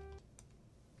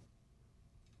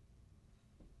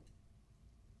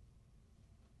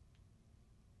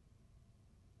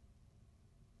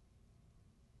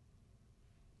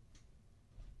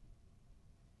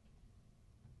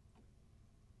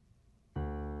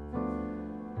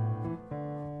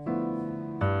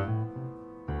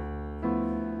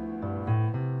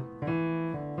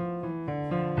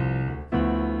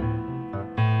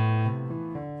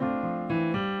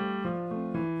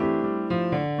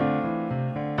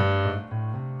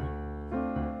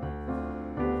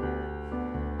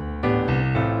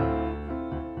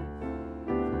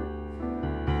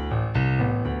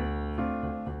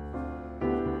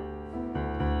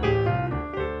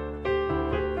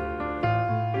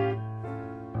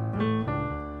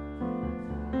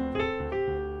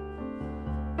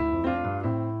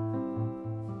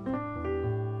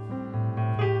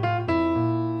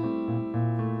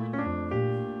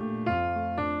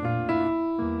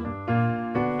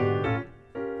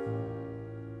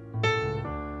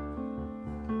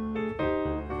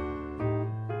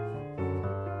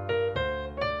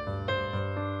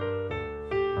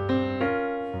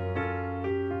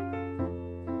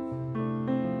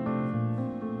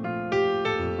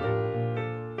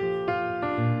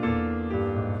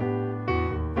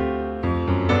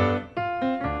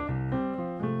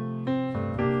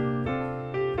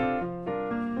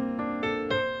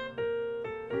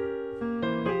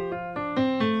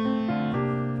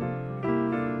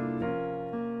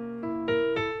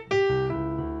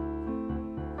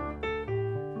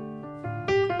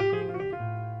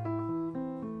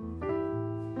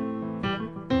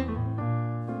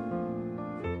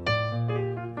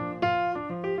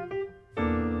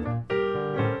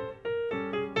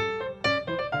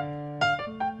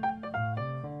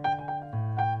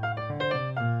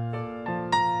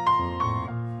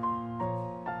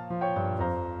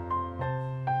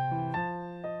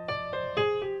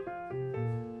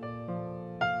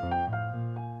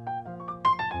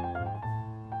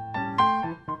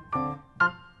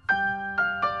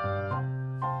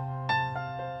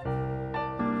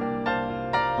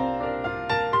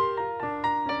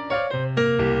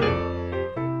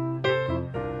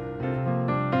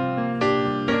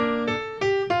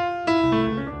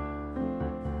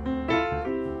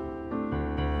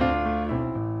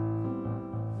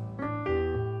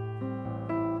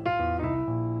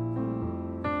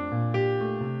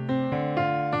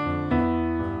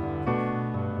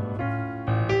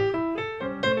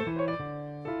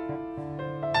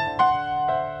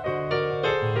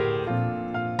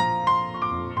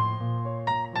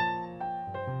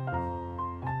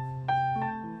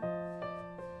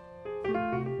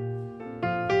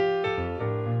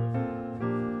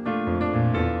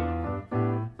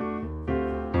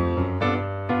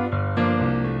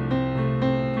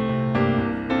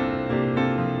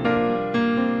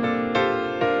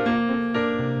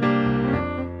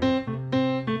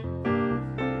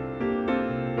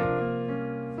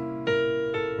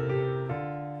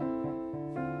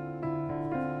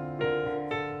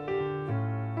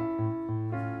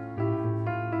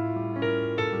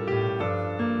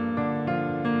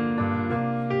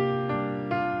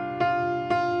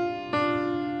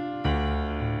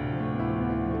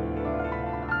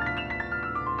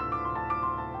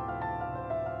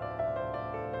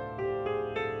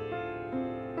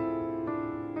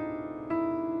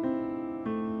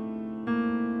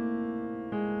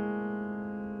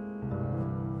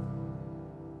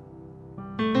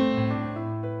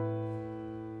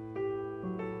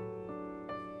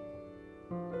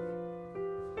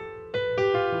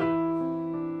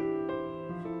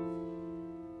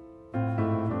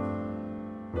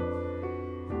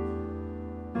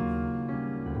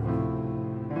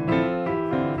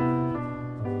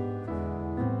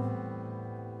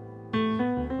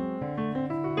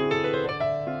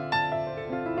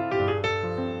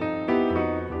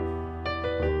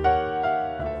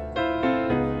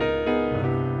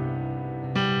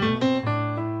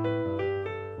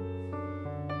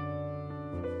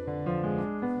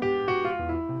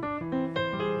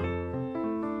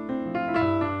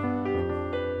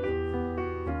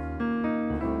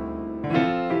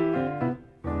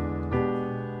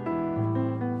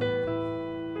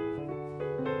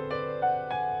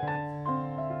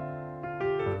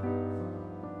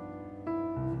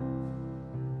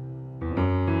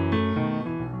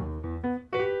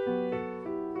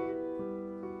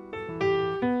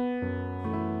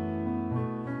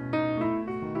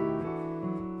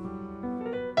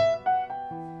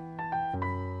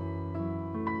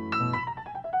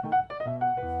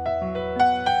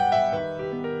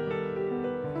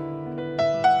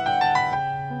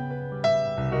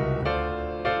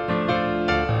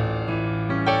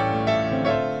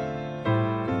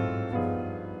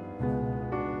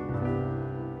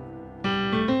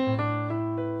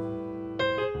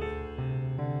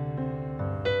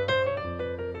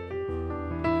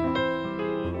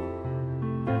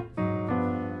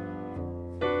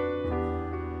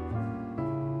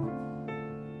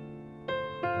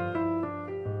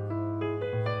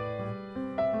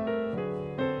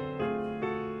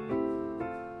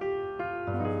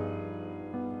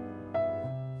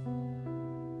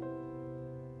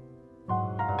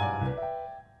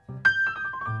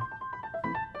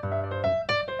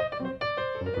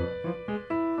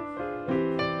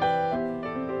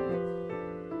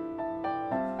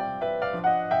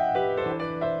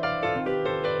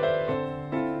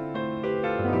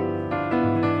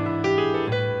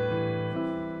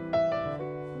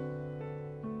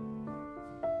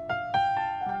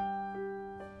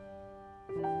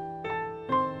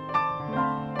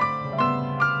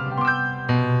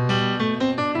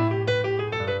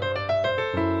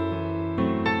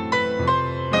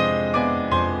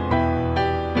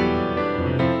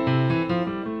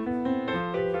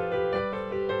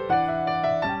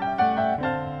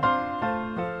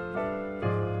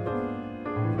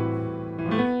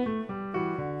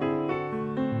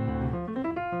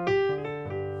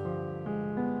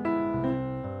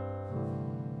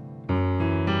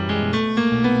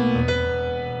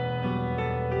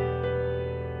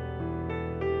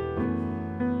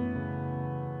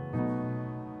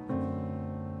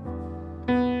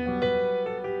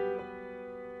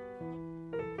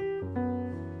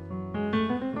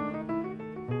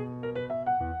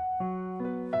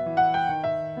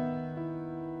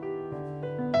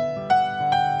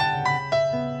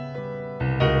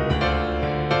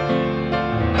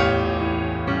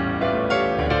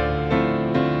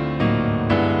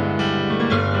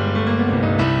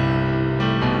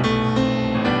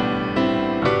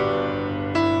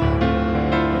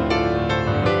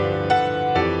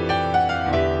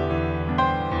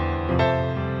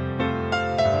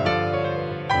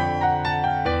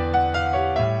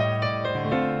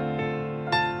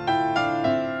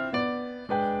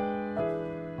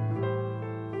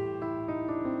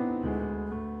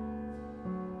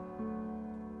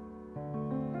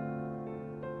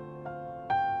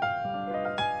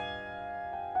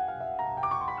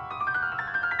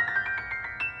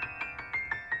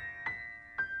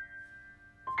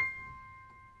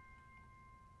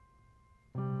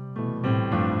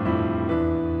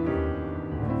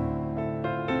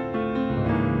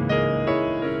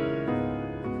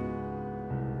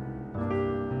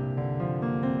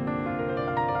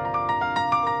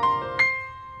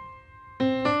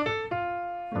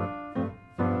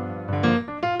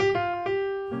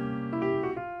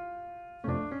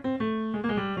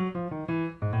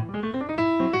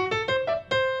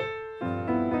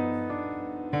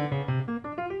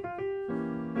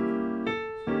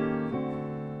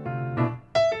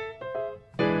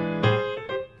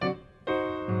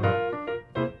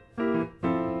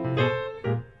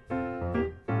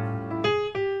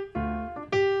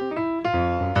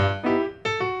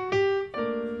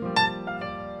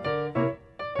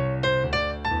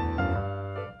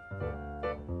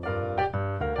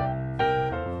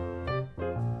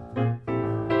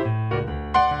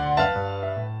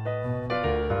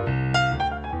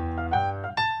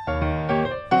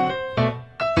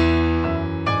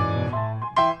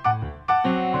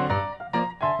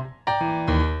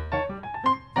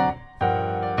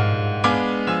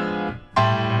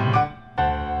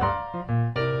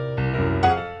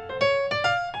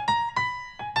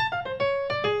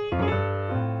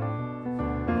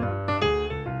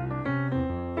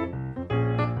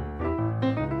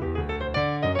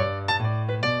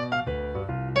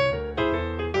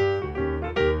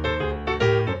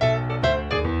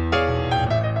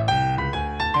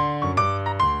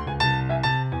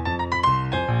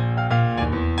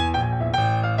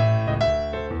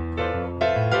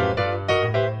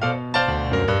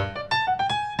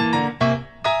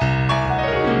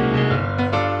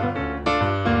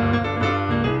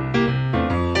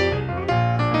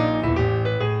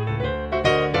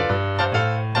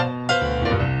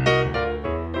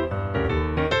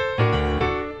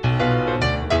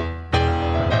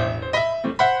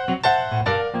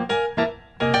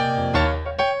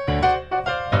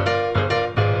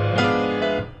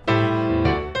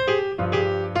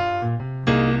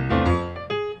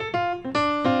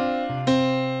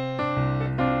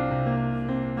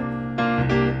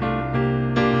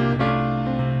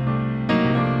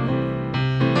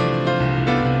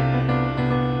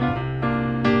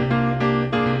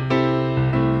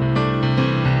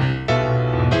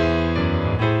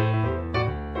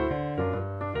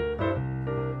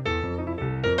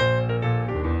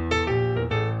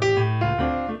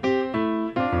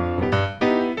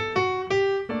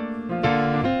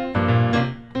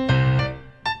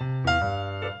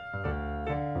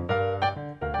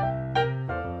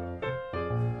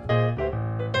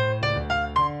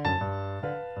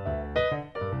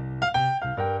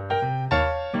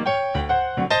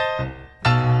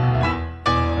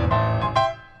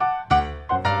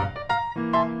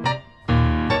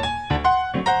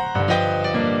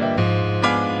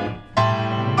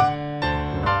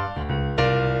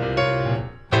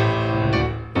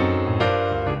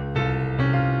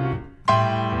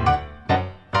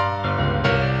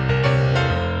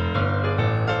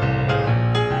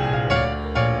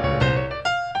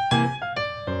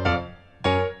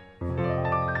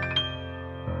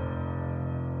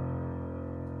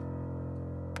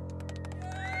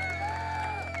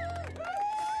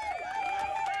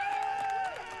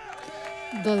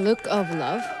 The look of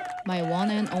love, my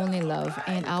one and only love,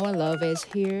 and our love is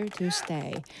here to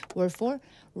stay. Word for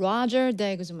Roger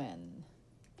Degusman.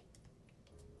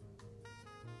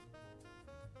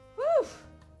 Woo!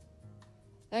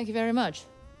 Thank you very much.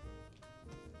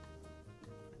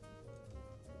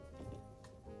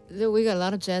 Look, we got a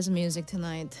lot of jazz music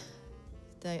tonight.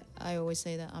 I always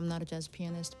say that I'm not a jazz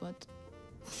pianist, but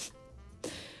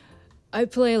I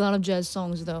play a lot of jazz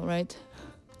songs though, right?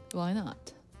 Why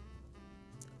not?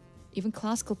 Even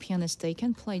classical pianists, they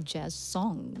can play jazz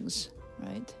songs,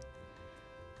 right?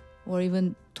 Or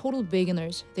even total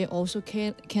beginners, they also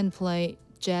can play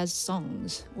jazz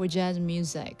songs or jazz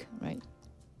music, right?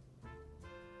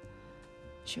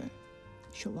 Sure,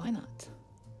 why not?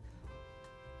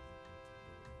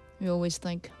 We always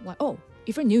think, why? Oh,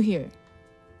 if you're new here,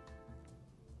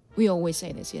 we always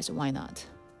say this, yes, why not?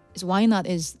 Because why not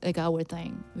is like our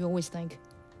thing. We always think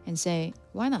and say,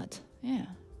 why not? Yeah.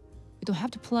 We don't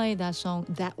have to play that song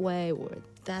that way or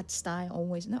that style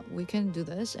always. No, we can do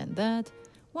this and that.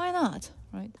 Why not,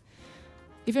 right?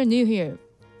 If you're new here,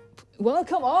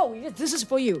 welcome. Oh, this is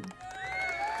for you.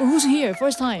 For who's here,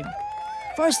 first time,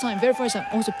 very first time.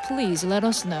 Also, please let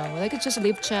us know. Like, just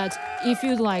leave chat if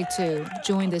you'd like to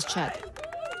join this chat.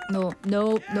 No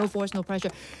force, no pressure.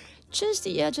 Just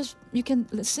you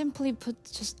can simply put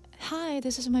just hi.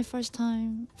 This is my first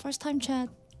time chat,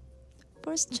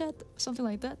 something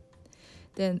like that.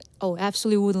 Then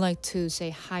absolutely would like to say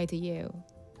hi to you.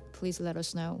 Please let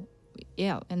us know.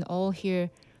 Yeah, and all here,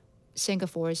 Sangah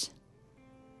force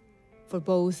for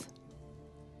both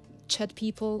chat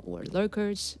people or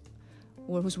lurkers,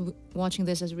 or who's watching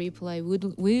this as replay.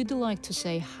 We'd like to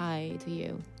say hi to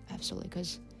you, absolutely,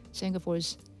 because Sangah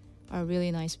force are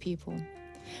really nice people.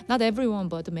 Not everyone,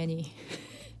 but many.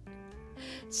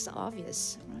 It's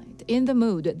obvious, right? In the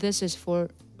mood. This is for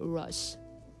Russ.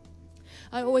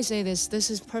 I always say this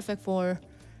is perfect for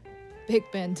big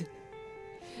band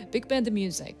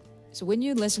music. So when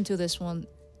you listen to this one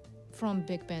from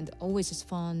big band, always it's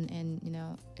fun, and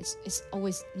it's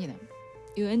always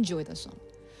you enjoy the song.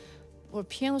 Or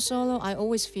piano solo, I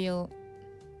always feel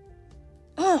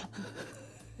but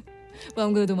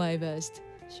I'm gonna do my best.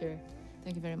 Sure.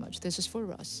 Thank you very much. This is for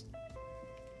Russ.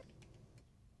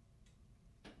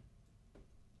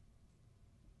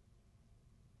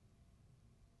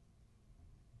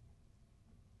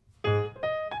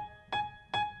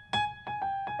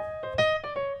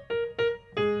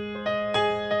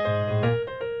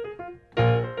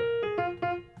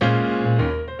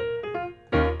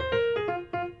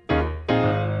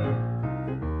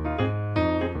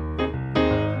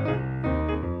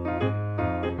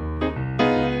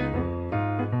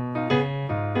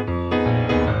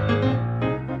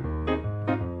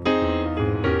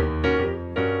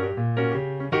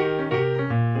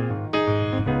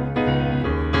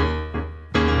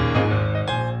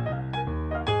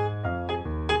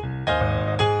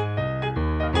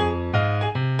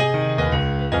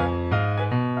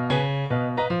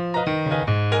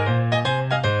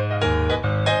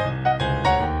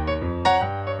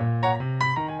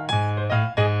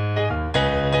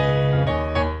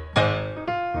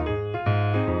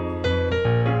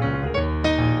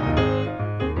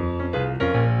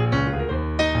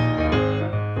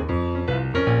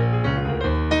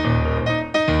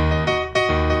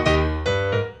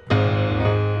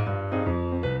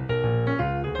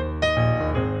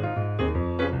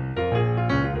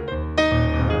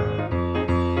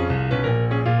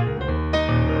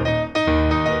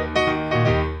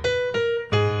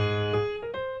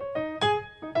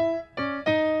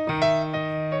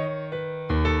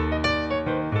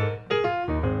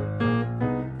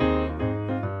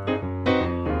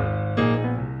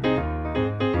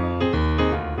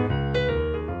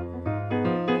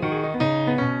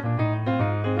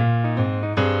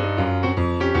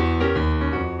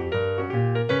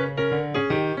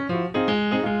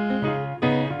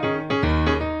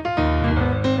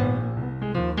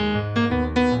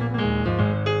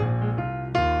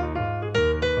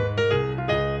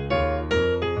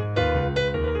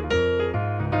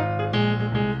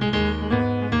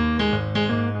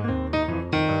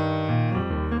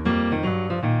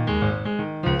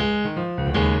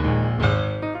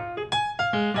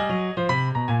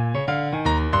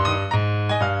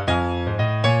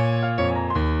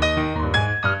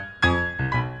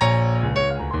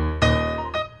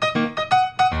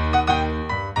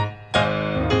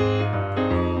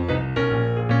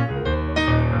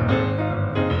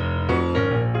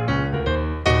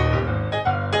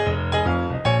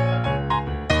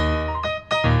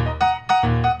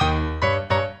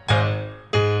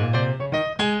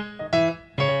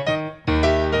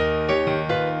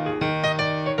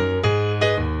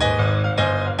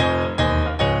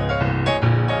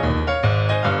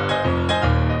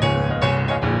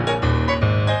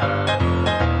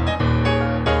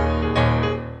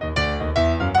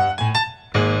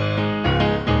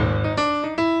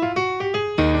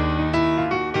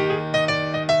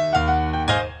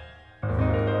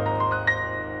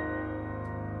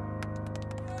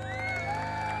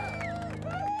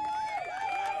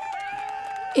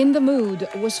 In the Mood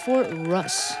was for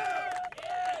Russ.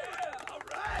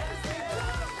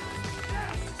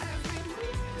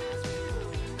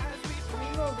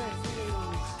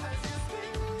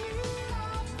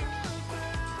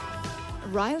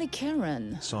 Riley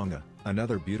Karen. Sangah,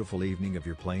 another beautiful evening of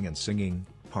your playing and singing.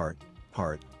 Heart,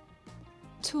 heart.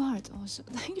 2 hearts also.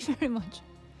 Thank you very much.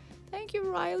 Thank you,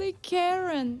 Riley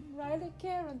Karen. Riley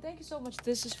Karen, thank you so much.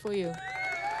 This is for you.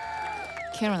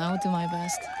 Karen, I will do my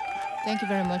best. Thank you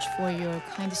very much for your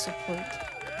kind support,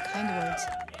 kind words.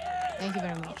 Thank you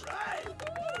very much.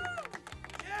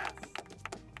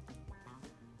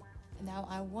 Now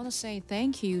I want to say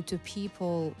thank you to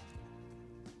people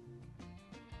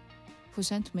who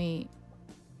sent me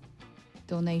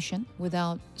donation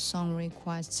without song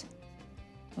requests.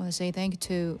 I want to say thank you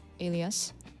to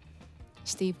Elias,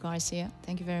 Steve Garcia.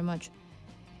 Thank you very much.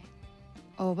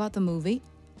 Oh, about the movie,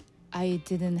 I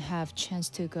didn't have chance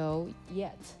to go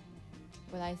yet,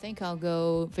 but I think I'll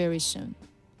go very soon.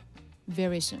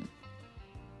 Very soon.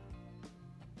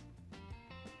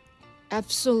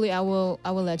 Absolutely, I will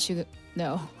let you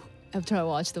know after I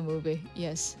watch the movie.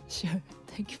 Yes, sure.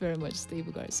 Thank you very much,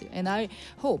 Steve Garcia. And I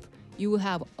hope you will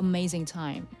have amazing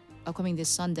time upcoming this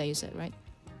Sunday, you said, right?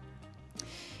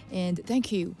 And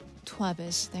thank you,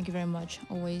 Travis. Thank you very much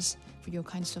always for your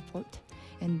kind support.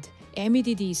 And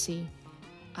MEDDC,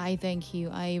 I thank you.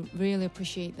 I really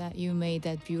appreciate that you made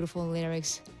that beautiful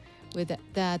lyrics with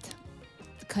that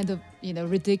kind of,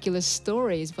 ridiculous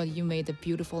stories, but you made the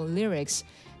beautiful lyrics.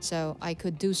 So I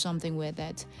could do something with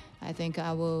it. I think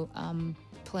I will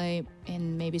play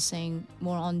and maybe sing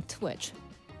more on Twitch.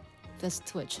 That's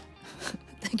Twitch.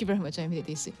 Thank you very much,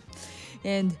 MEDDC.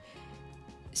 And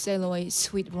Sailaway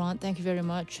Sweet Ron, thank you very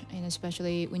much. And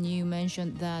especially when you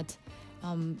mentioned that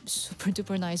super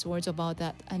duper nice words about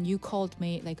that, and you called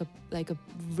me like a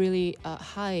really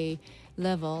high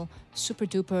level, super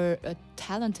duper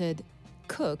talented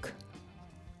cook.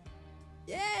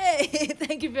 Yay!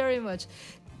 Thank you very much.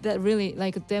 That really,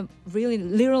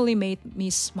 literally made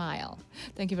me smile.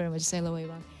 Thank you very much, Sailor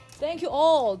Ron. Thank you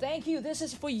all. Thank you. This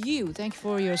is for you. Thank you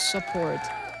for your support.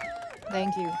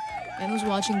 Thank you. And who's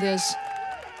watching this?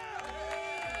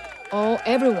 Oh,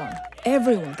 everyone.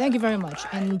 Thank you very much.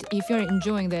 And if you're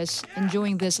enjoying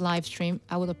this live stream,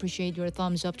 I would appreciate your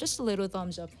thumbs up. Just a little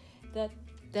thumbs up.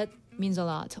 That means a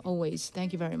lot. Always.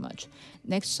 Thank you very much.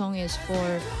 Next song is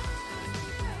for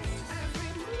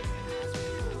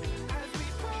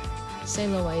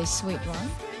Sail Away, Sweet Ron.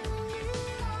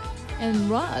 And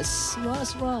Ross.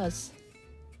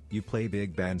 You play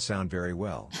big band sound very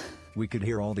well. We could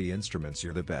hear all the instruments.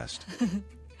 You're the best.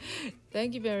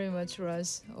 Thank you very much,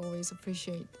 Ross. Always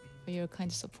appreciate your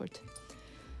kind support.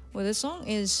 Well, the song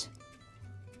is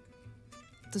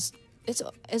this. It's,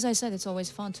 as I said, it's always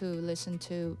fun to listen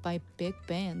to by big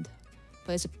band,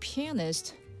 but as a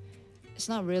pianist, it's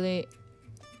not really.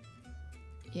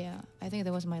 Yeah, I think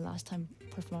that was my last time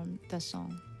perform that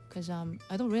song, because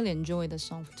I don't really enjoy the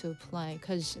song to play,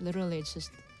 because literally it's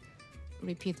just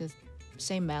repeat the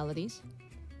same melodies,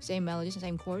 same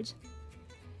chords.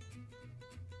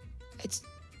 It's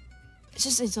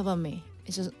about me.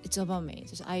 It's about me.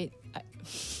 It's just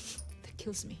that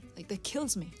kills me. That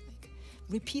kills me.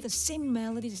 Repeat the same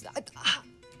melodies.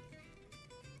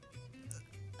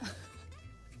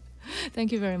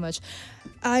 Thank you very much.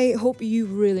 I hope you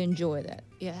really enjoy that.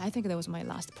 Yeah, I think that was my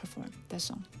last perform that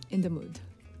song, In the Mood.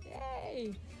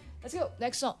 Yay! Let's go.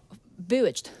 Next song,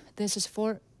 Bewitched. This is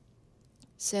for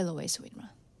Sail Away, Sweet Ron.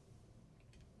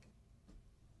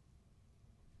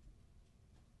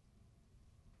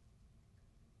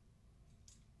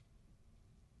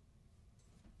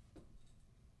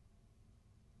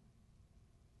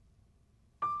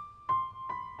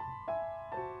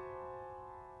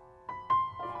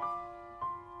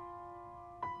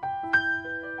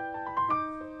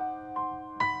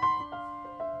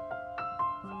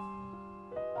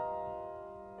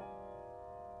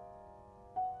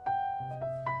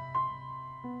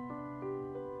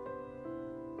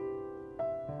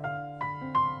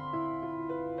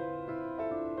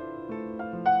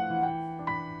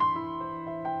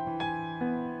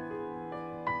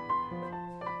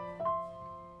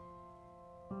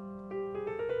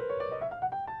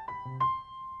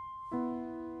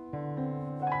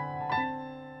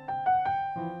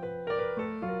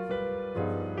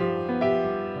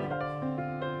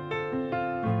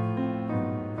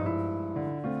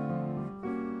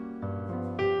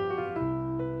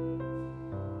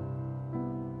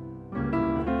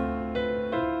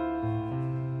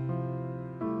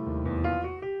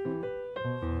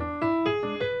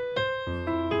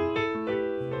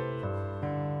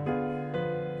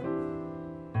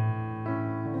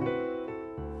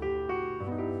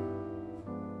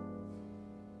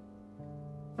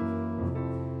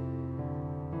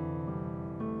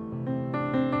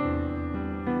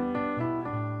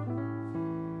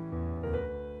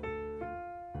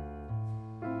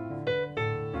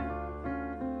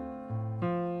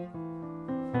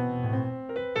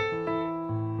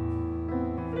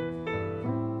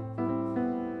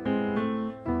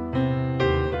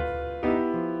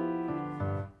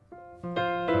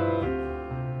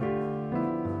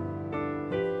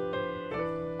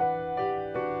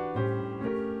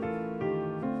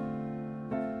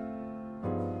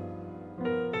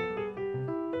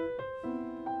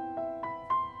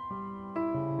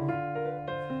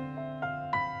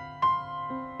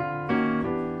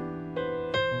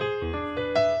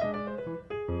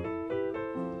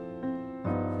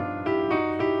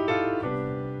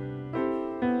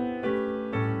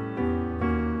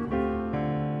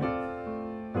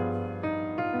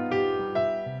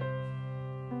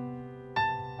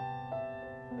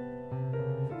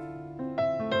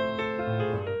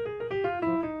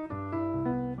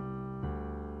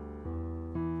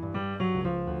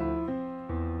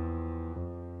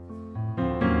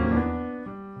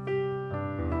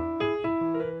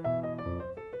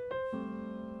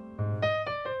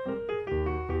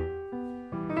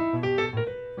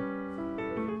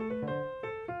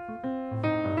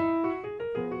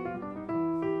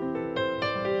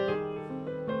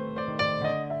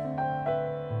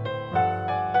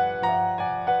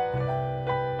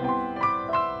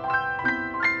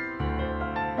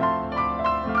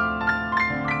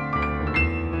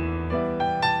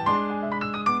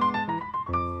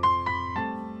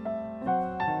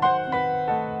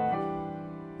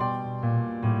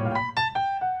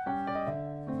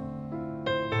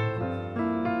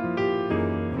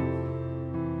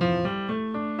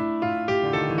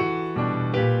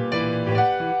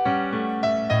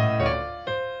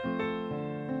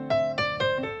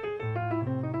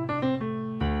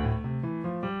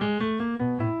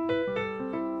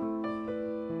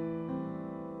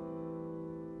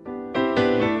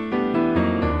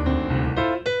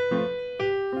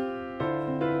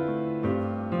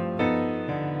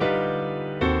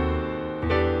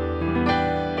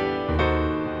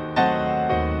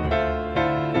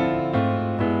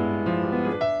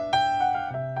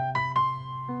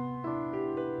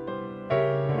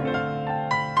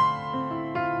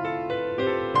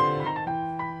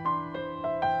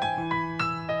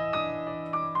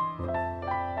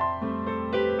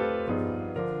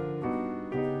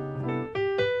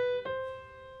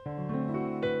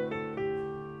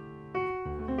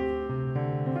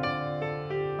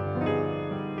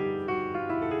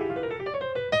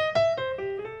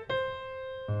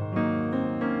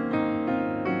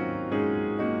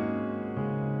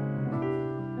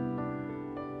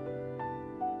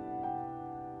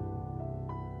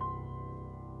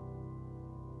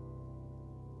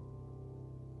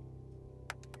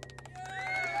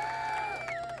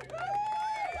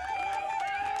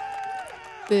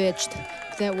 Bitched.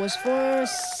 That was for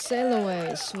Sail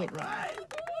Away, Sweet Run.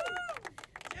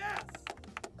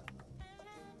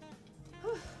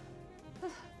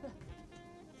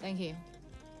 Thank you.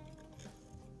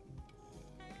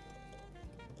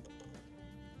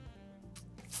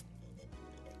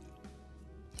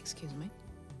 Excuse me.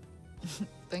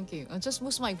 Thank you. Just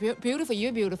moves mic. Beautiful.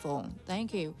 You're beautiful.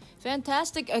 Thank you.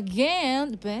 Fantastic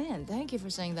again, Ben. Thank you for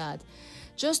saying that.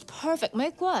 Just perfect.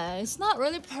 It's not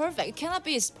really perfect. It cannot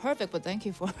be perfect, but thank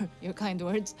you for your kind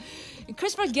words.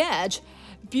 Christopher Gage,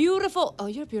 beautiful. Oh,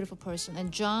 you're a beautiful person.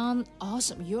 And John,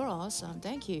 awesome. You're awesome.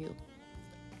 Thank you.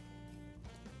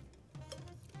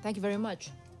 Thank you very much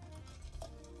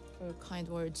for your kind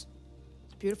words.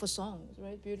 Beautiful songs,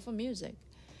 right? Beautiful music.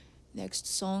 Next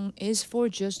song is for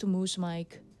Just Moose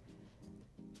Mike.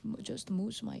 Just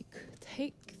Moose Mike.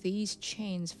 Take these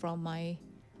chains from my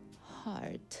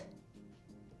heart.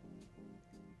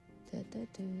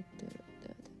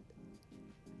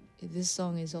 This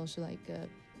song is also like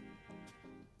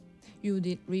you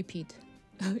did repeat.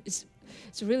 It's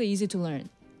really easy to learn.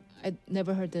 I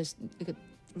never heard this like a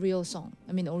real song.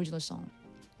 I mean original song,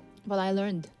 but I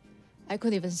learned. I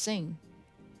could even sing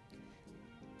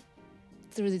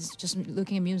through this, just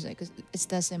looking at music. It's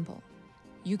that simple.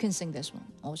 You can sing this one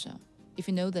also. If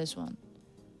you know this one,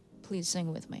 please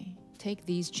sing with me. Take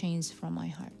these chains from my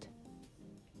heart.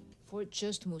 For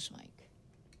Just Moose Mike.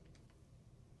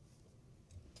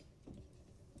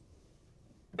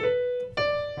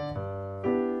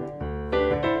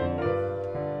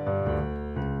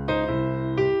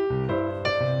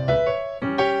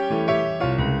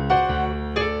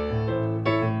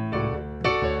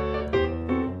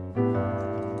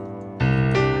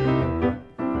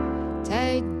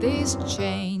 These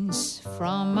chains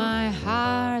from my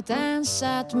heart and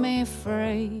set me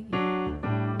free.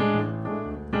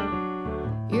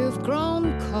 You've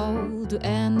grown cold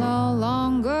and no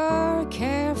longer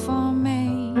care for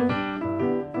me.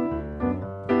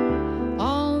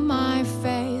 All my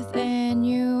faith in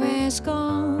you is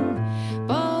gone,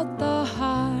 but the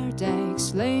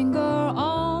heartaches linger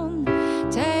on.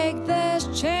 Take these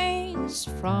chains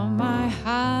from my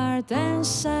heart and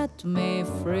set me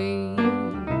free.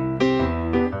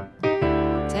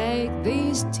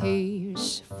 These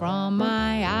tears from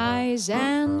my eyes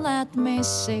and let me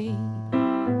see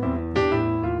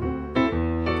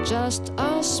just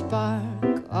a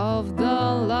spark of the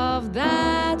love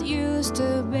that used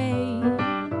to be.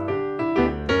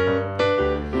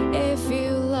 If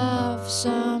you love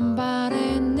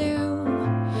somebody new,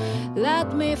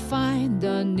 let me find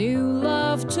a new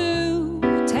love too.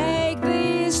 Take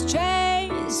these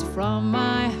chains from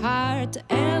my heart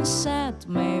and set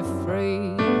me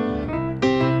free.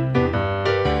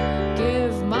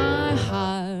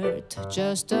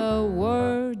 Just a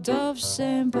word of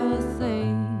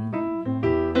sympathy.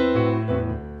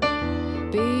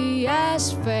 Be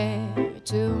as fair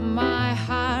to my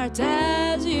heart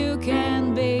as you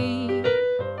can be.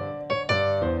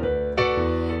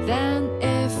 Then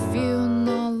if you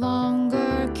no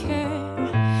longer care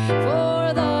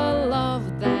for the love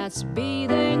that's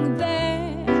beating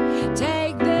there,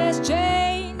 take these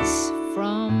chains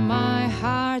from my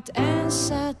heart and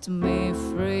set me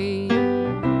free.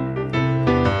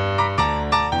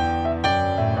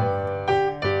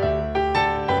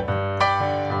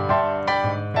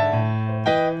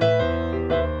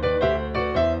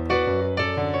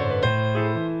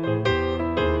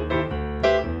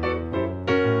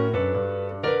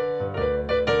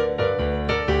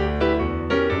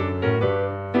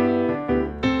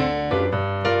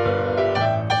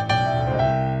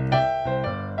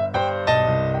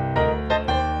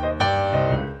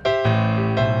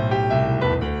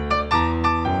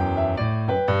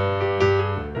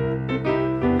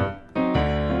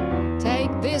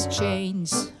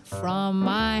 Chains from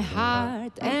my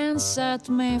heart and set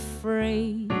me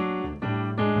free.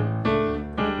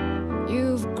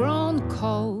 You've grown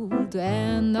cold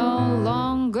and no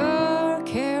longer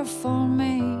care for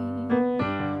me.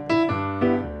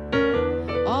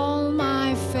 All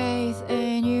my faith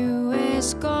in you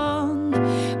is gone,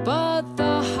 but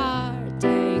the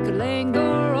heartache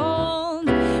linger on.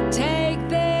 Take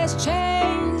these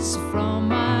chains from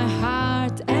my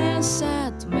heart and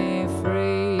set me free.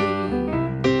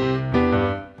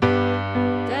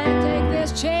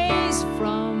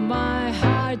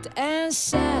 And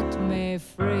set me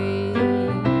free.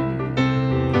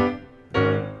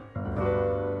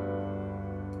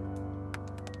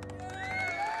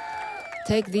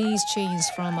 Take these chains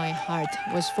from my heart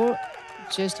was for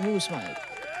Just Moose Mike.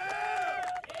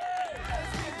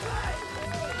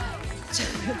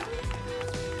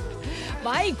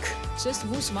 Mike, Just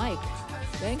Moose Mike.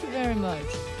 Thank you very much.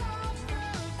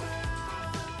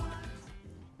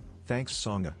 Thanks,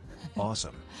 Sangah.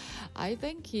 Awesome. I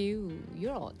thank you.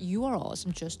 You are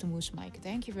awesome, Just Moose Mike.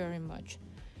 Thank you very much.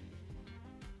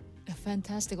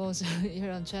 Fantastic also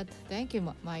here on chat. Thank you,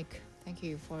 Mike. Thank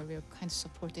you for your kind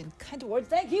support and kind words.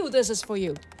 Thank you. This is for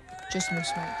you. Just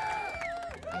Moose Mike.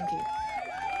 Thank you.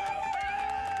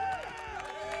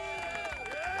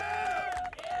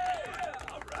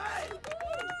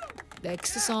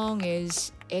 Next song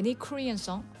is any Korean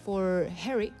song for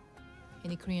Harry.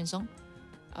 Any Korean song.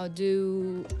 I'll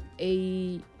do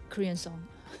a Korean song.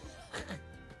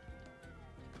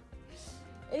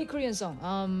 A Korean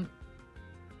song.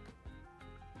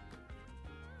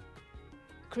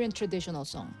 Korean traditional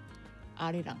song.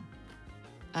 아리랑.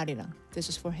 아리랑. This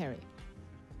is for Harry.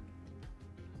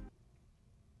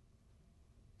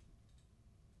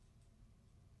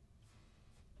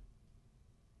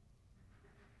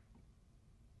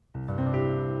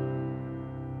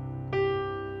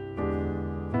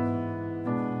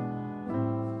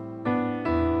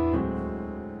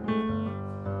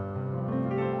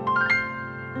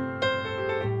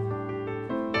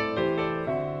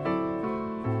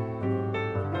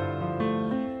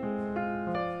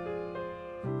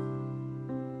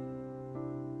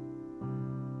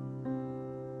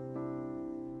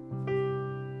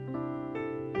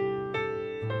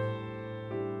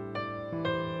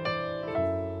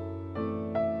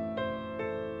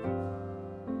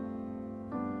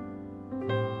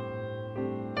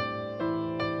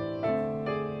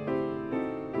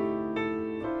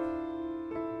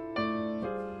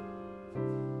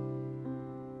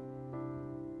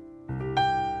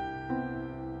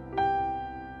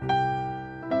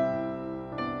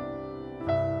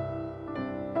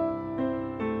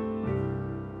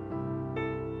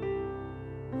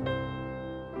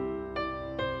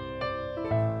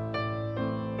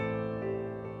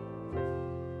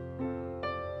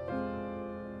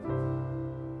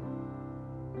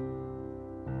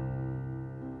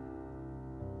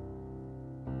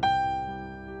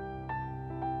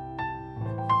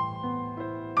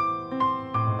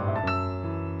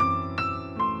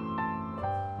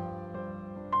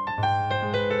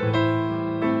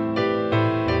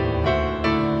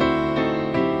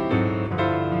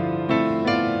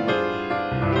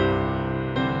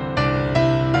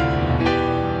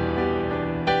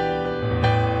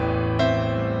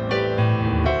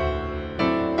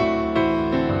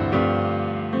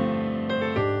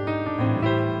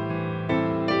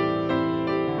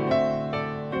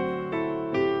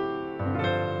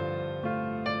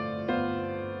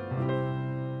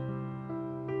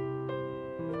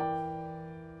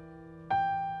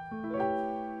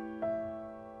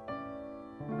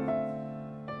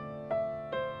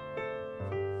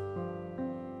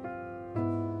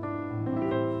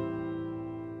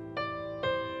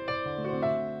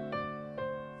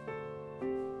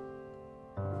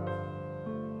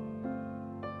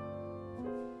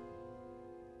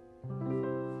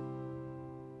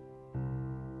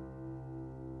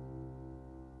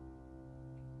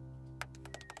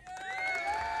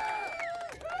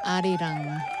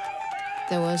 아리랑.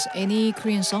 There was any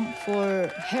Korean song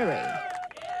for Harry.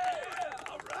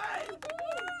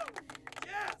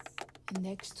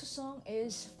 Next song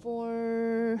is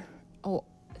for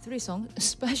three songs.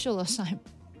 Special assignment.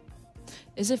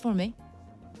 Is it for me?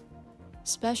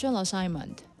 Special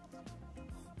assignment.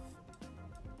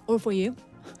 Or for you?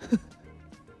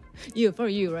 For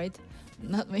you, right?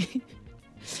 Not me.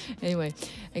 Anyway,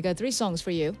 I got three songs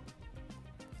for you.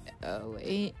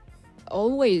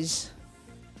 Always.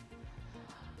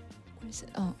 What is it?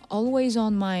 Always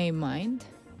on my mind.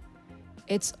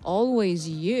 It's always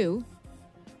you.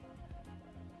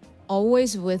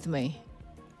 Always with me.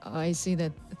 I see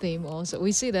that theme also.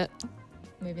 We see that.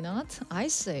 Maybe not. I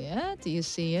see it. Do you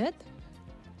see it?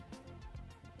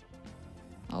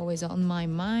 Always on my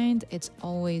mind. It's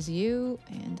always you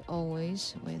and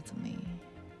always with me.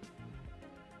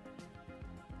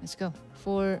 Let's go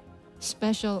for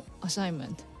special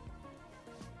assignment.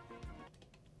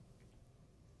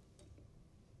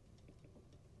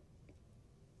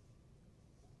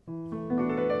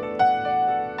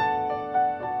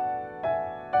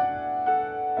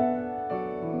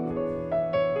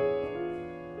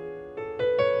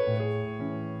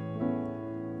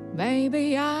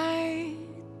 Maybe I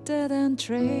didn't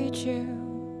treat you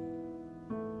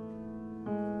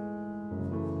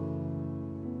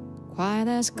quite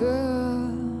as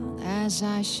good as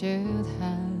I should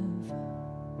have.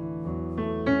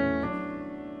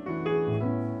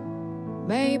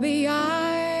 Maybe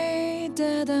I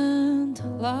didn't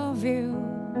love you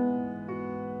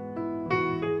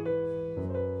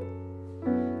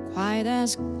cried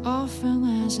as often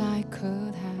as I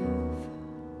could have.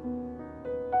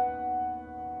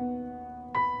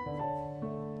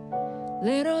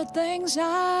 Little things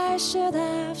I should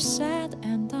have said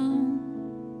and done,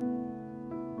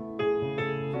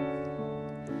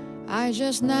 I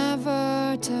just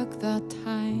never took the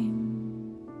time.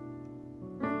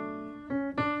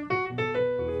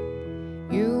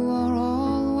 You were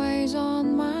always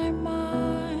on my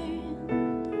mind.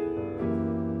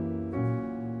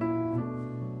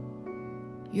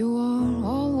 You were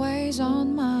always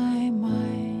on my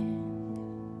mind.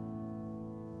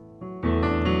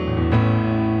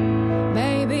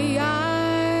 Maybe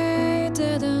I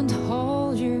didn't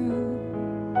hold you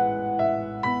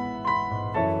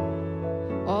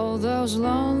all those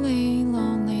lonely,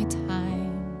 lonely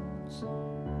times.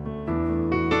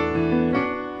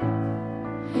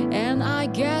 And I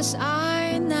guess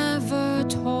I never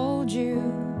told you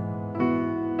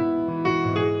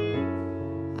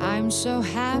I'm so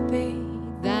happy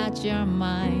that you're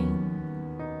mine.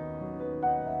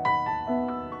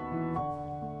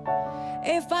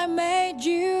 If I made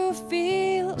you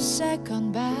feel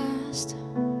second best,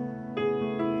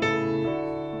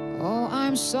 oh,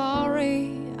 I'm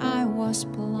sorry I was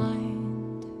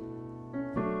blind.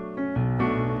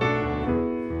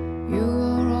 You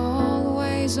were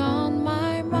always on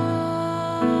my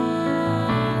mind.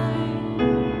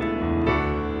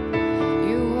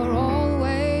 You were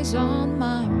always on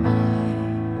my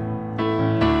mind.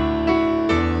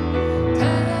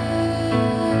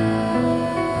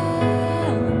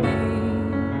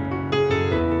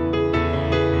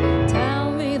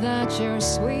 Tell me that your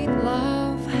sweet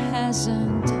love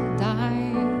hasn't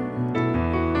died.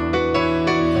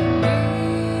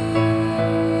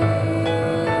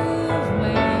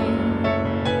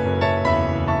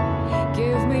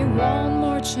 Give me one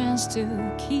more chance to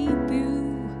keep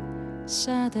you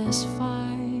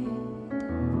satisfied.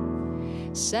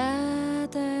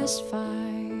 Satisfied.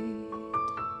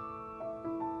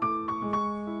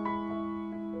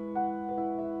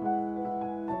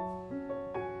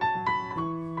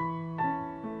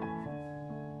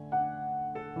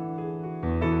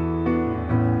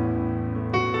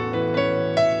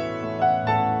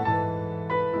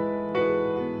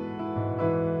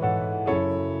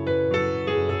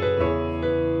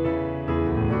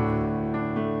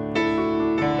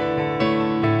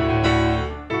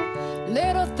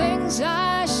 Little things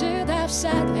I should have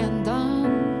said and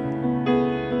done,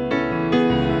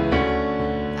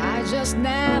 I just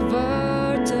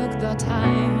never took the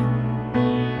time.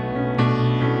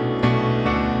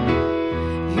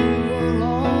 You were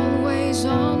always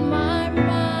on my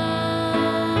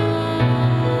mind.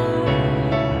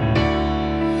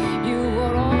 You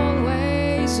were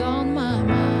always on my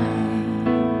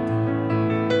mind.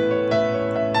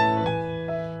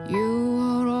 You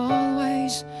were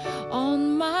always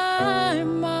on my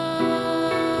mind.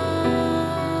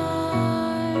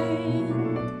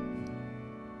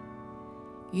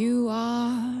 You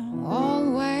are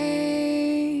always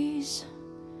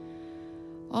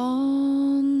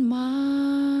on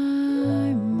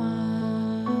my mind.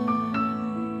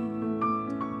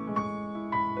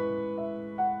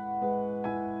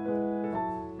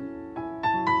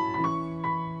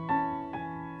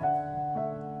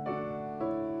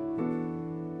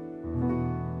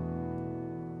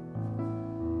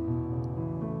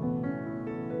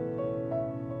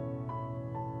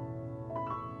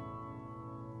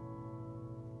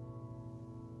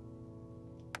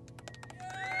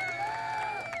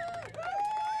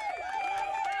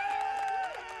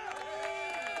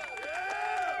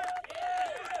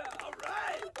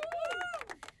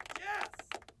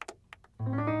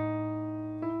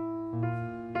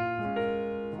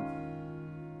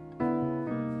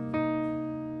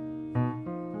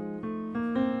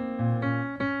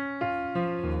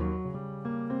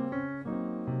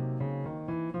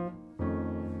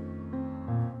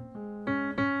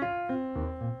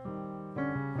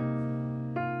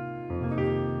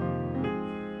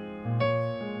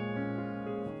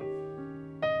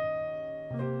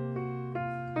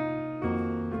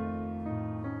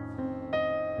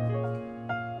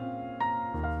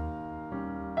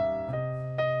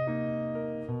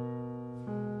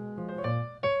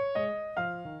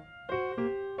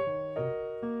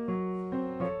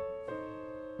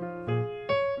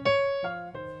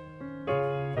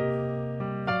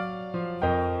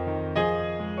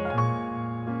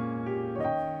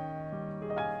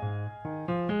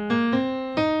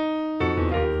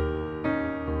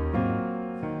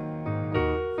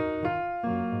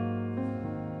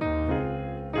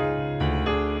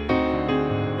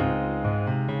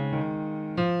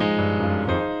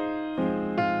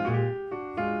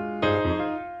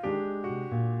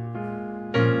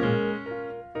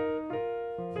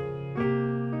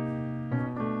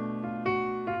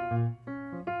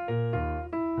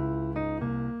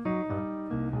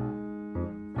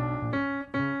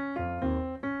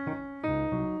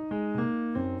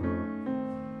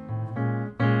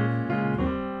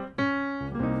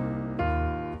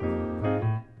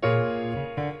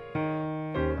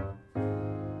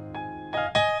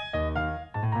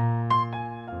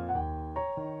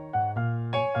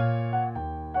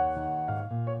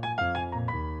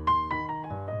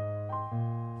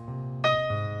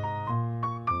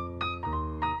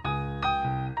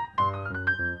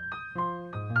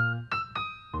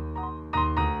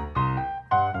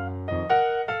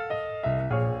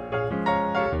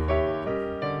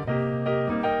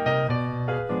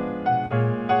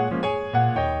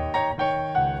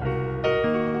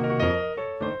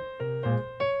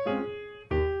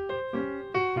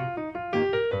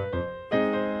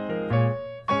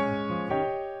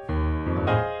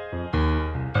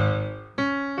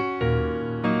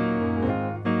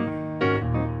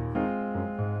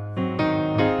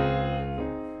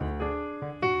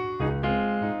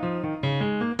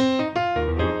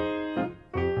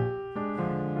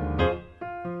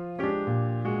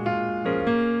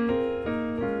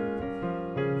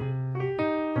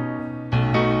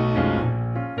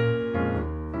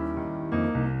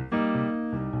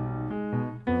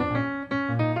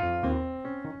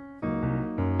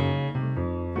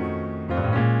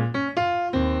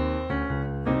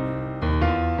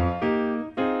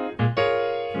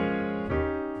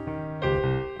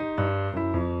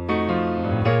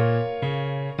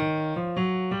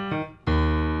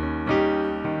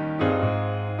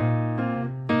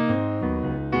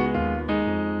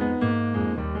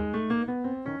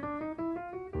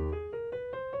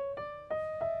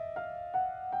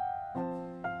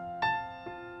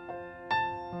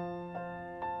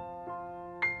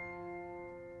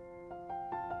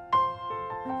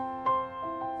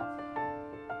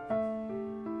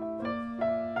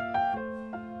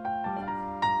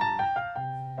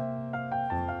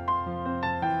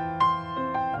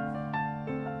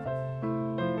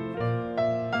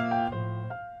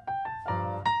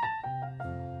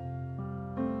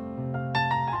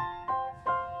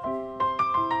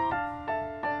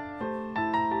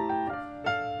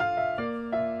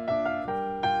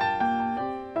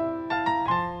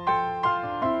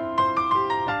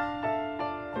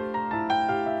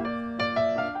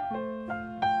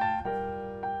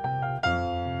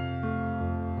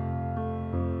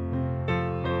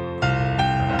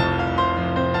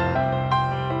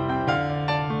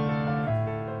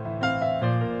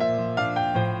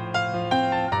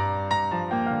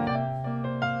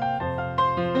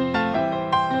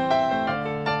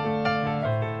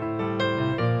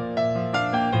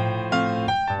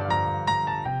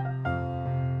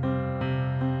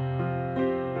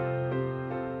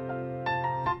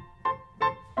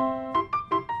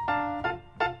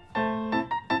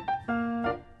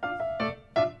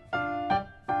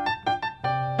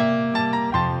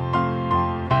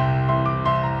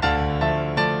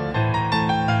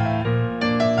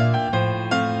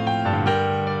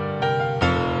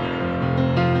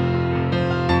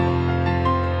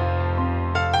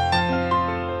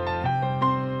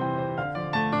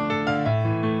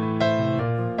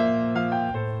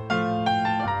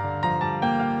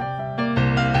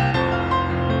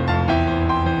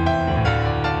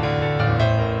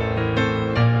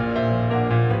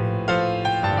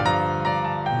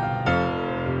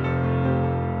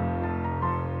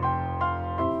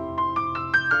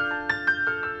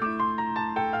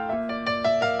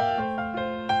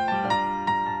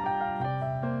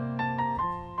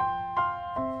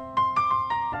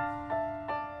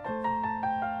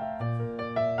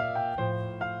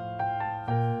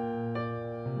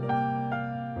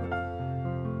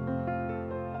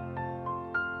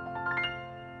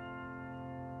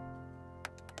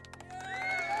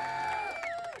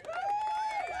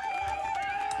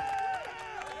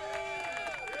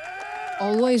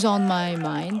 always on my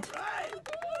mind.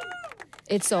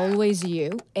 It's always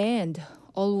you and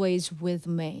always with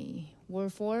me.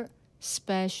 Word for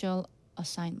special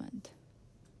assignment.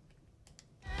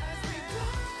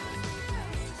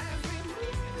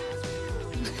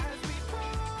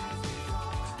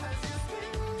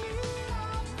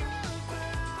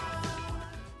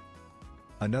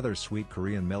 Another sweet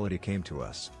Korean melody came to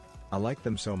us. I like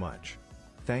them so much.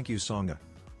 Thank you, Sangah.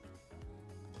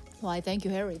 Why, thank you,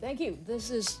 Harry. Thank you.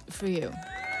 This is for you.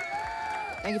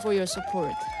 Thank you for your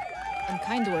support and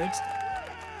kind words.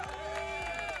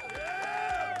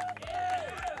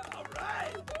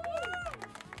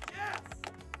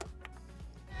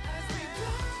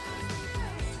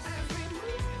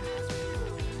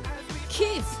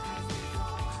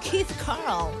 Keith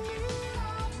Carl.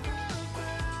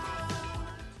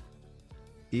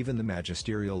 Even the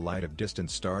magisterial light of distant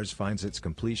stars finds its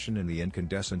completion in the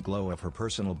incandescent glow of her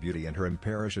personal beauty and her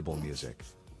imperishable music.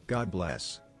 God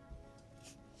bless.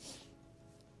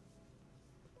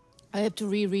 I have to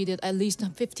reread it at least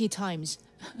 50 times.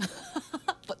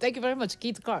 But thank you very much,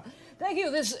 Keith Carr. Thank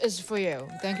you. This is for you.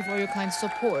 Thank you for your kind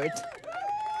support.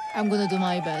 I'm gonna do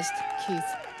my best, Keith.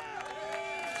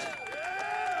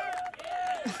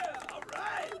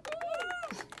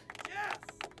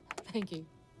 Thank you.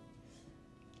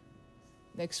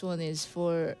 Next one is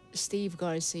for Steve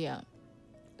Garcia.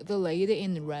 The Lady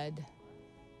in Red.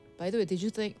 By the way, did you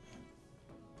think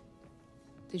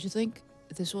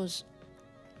this was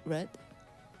red?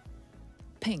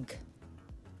 Pink.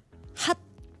 Hot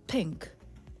pink.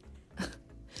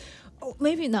 Oh,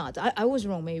 maybe not. I was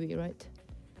wrong, maybe, right?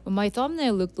 But my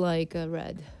thumbnail looked like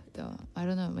red. Though. I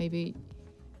don't know, maybe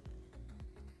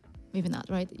not,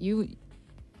 right? You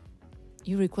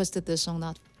requested this song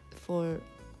not for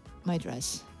my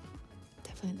dress.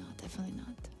 Definitely not.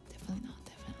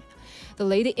 The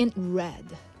Lady in Red.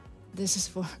 This is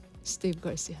for Steve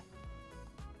Garcia.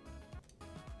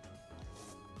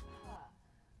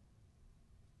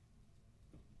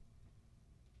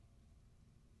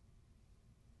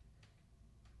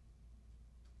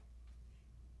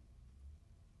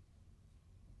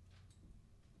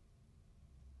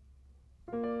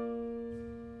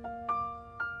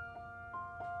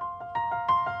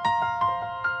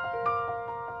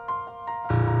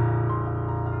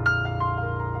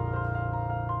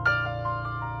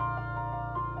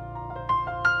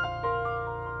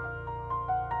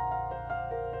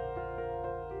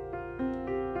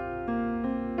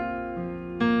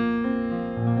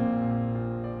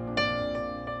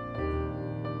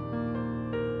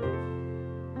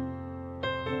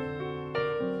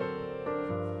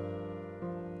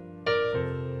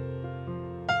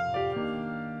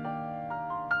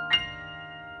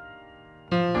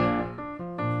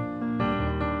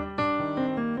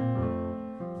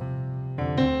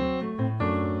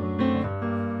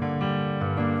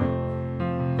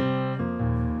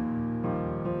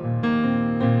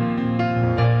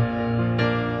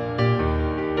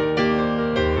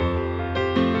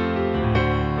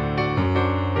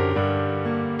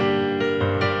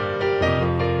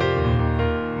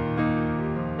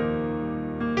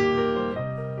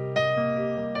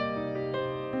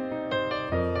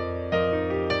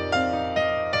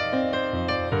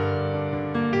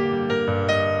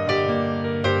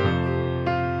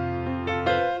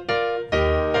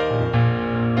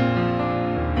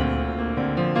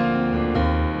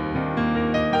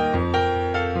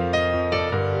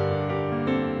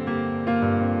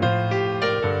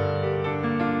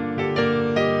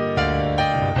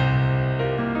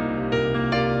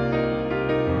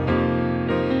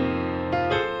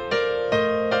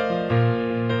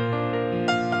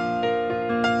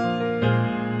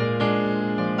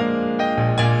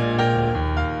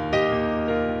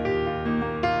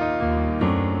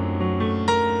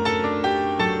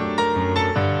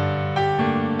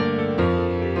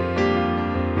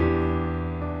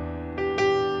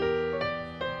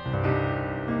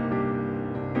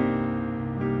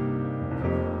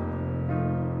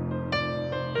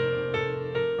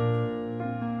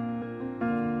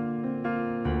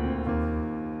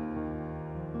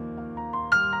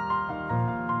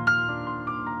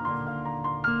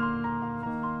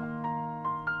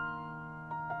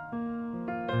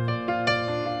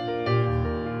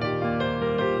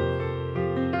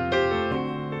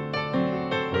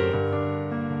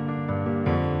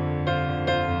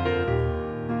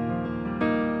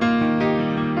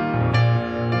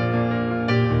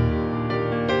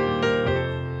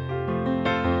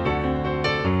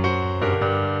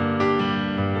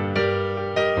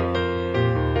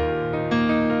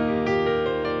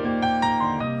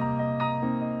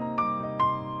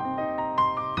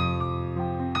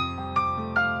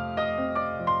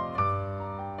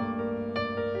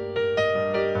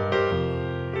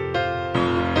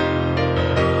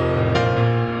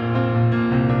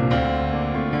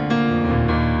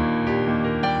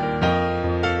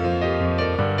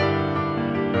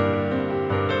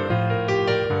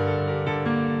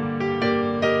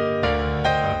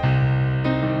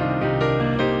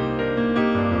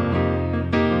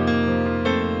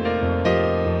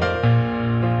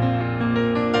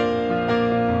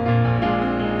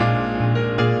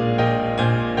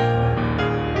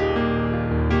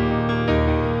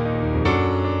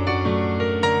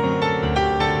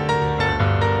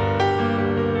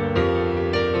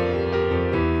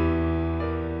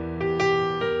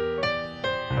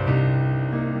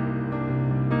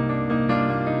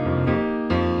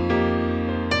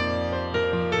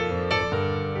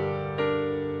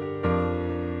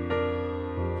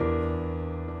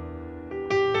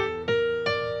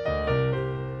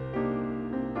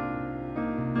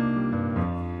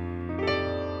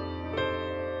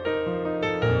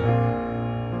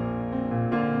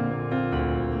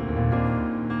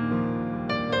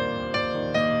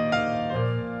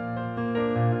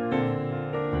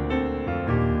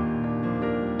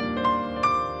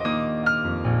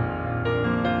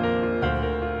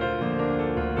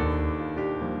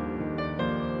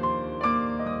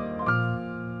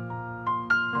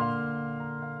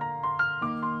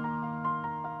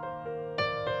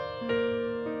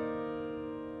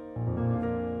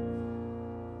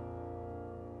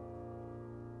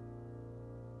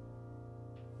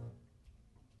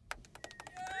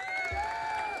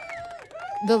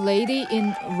 The Lady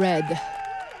in Red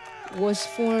was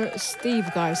for Steve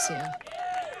Garcia.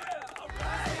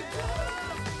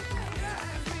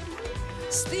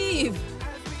 Steve!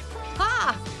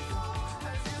 Ha!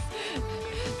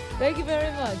 Thank you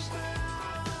very much.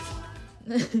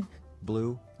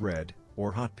 Blue, red,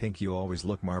 or hot pink, you always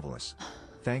look marvelous.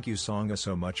 Thank you Sangah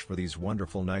so much for these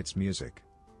wonderful nights music.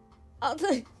 Oh,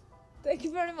 thank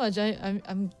you very much.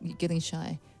 I'm getting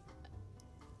shy.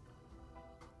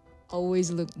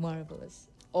 Always look marvelous.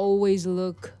 Always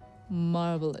look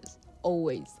marvelous.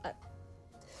 Always.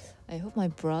 I hope my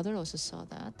brother also saw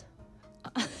that.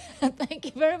 Thank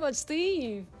you very much,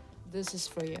 Steve. This is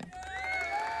for you.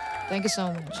 Thank you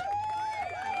so much.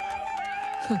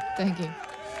 Thank you.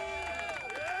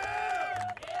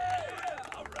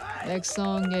 Next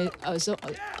song is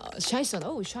Shy Sun.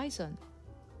 Oh, Shy Sun.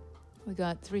 We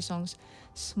got 3 songs: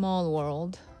 Small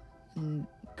World,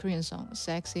 Korean song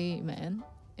Sexy Man,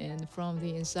 and From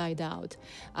the Inside Out.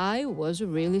 I was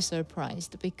really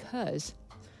surprised because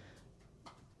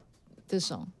this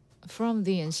song, From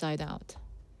the Inside Out,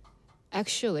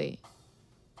 actually,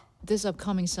 this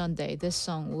upcoming Sunday, this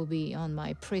song will be on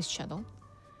my praise channel.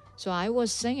 So I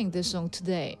was singing this song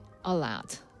today a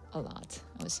lot. I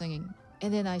was singing.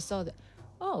 And then I saw that,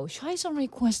 oh, Shy Sun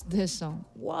requested this song.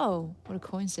 Whoa, what a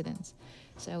coincidence.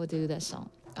 So I will do that song.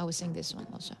 I will sing this one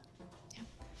also. Yeah.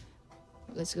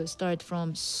 Let's go start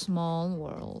from Small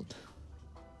World.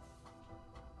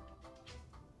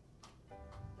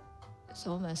 It's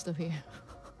all messed up here.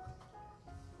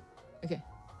 Okay.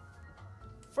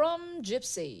 From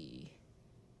Gypsy.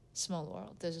 Small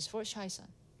World. This is for Shy Sun.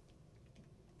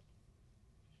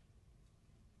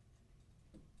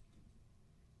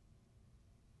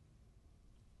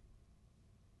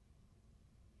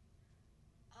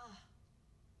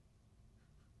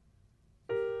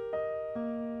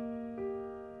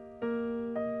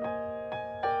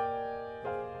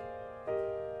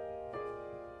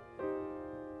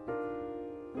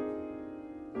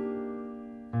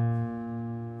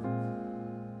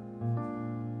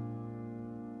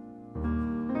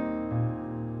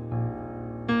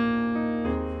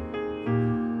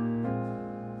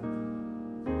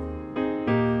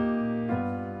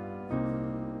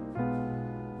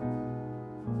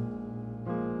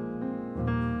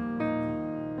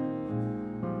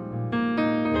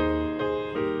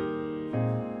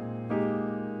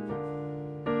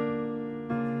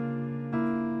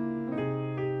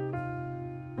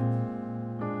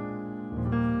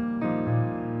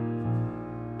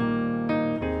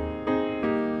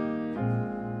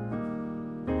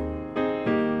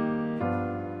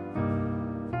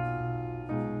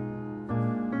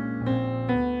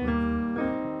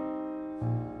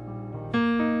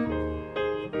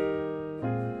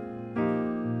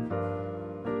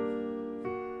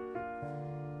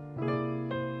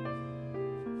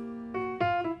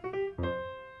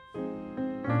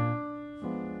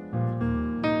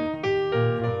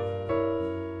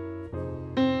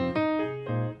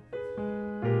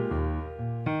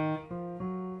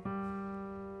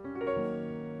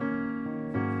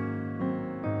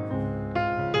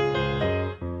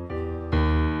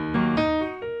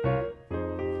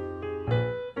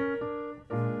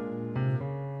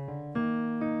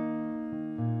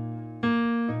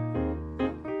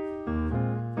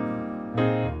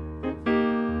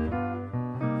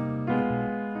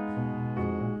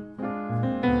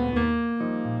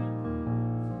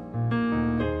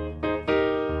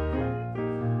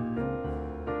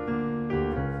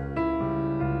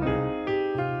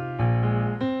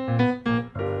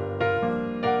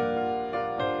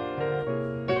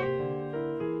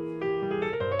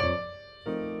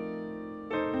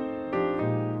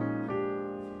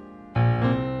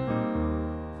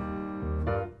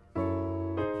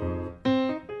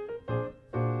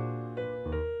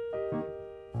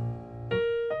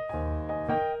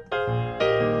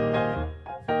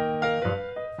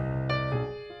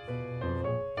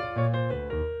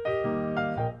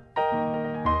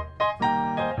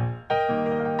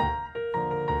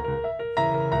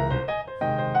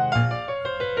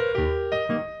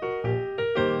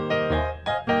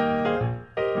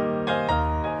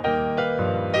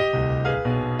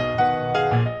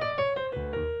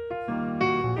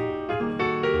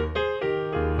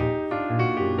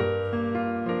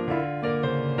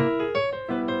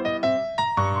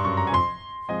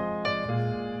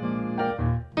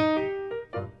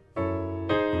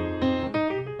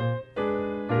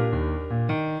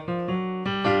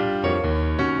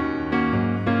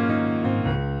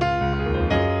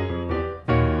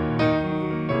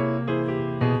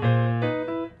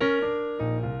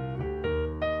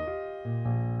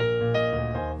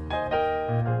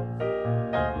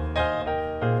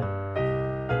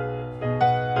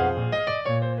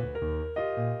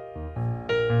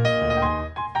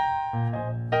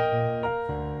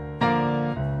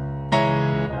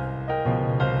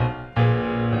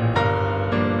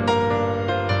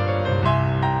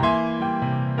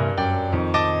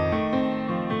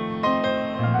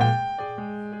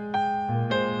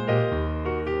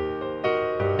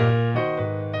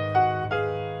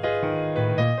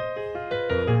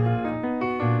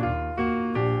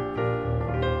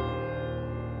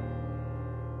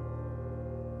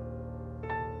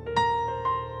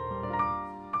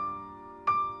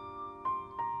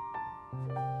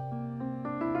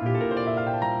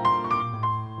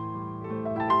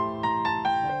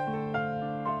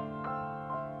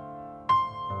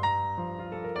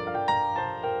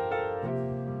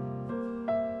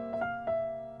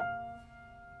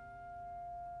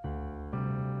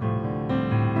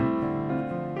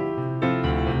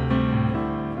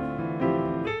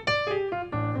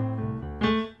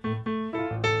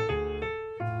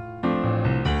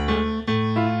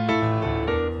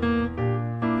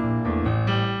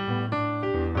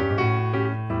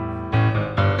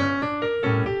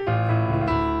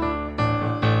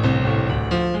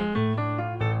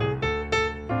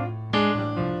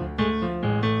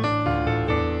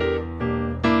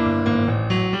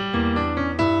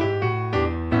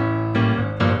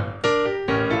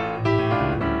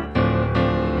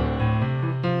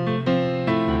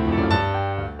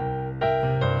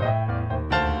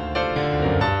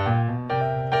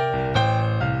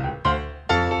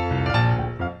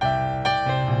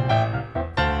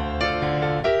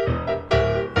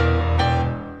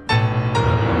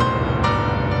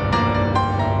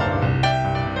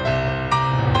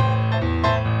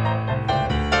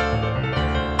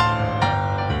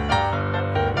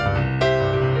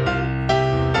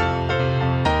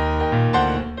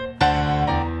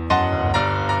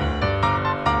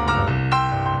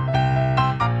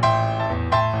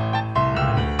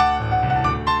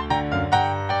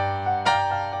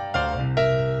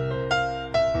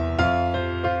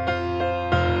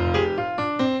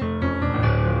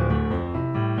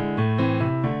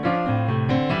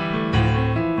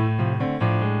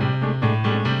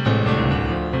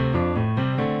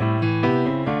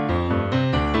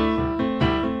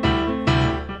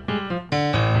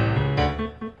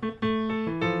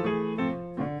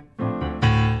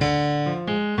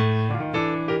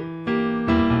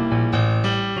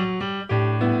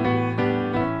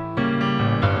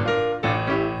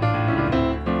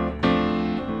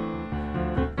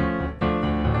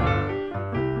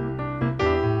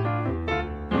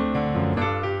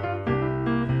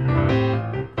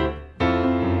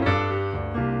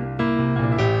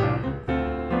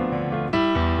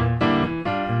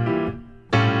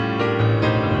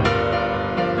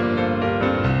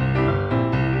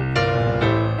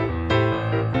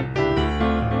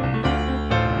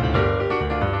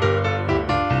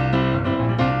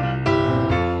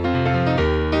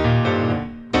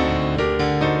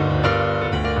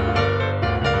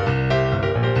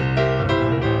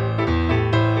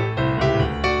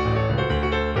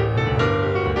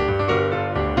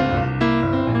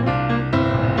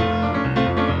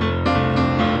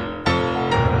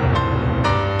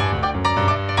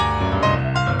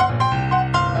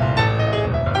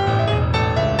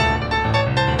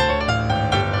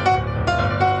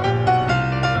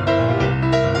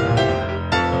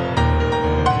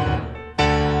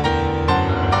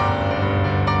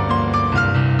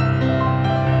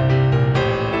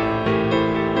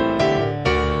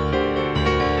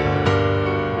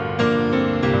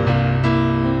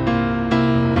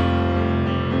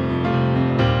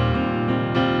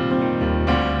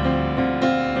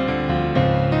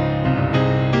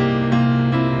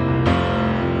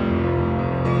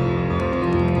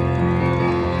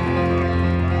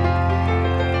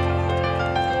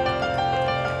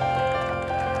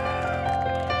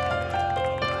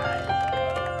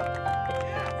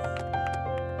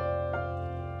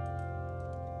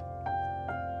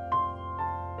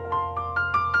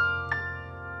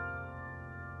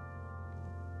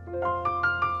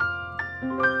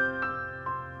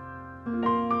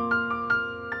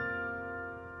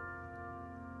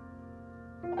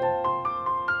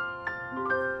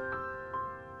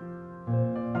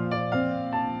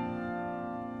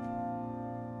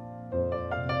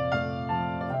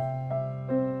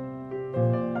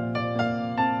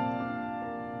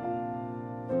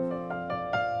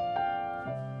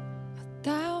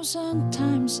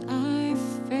 Sometimes I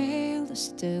failed,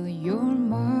 still your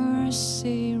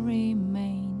mercy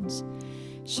remains.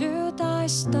 Should I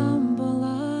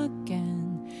stumble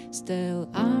again, still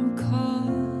I'm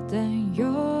caught in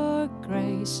your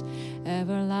grace.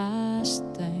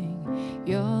 Everlasting,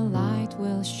 your light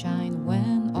will shine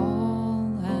when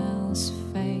all else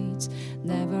fades.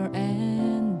 Never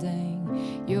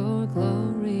ending, your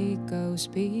glory goes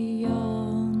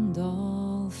beyond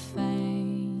all fame.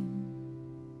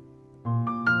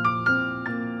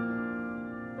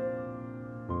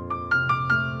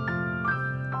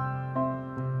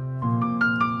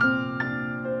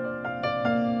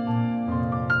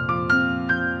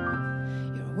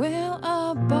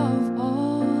 Above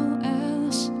all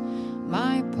else,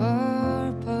 my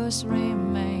purpose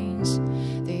remains.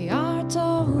 The art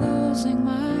of losing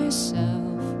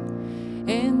myself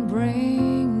in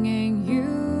bringing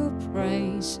you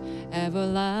praise.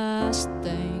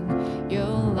 Everlasting, your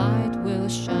light will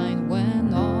shine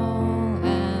when all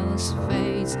else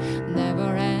fades.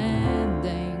 Never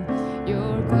ending,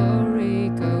 your glory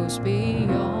goes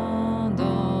beyond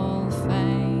all fame.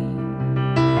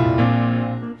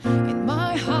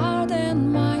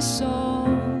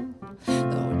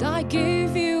 Lord, I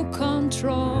give you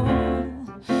control.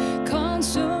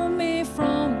 Consume me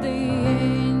from the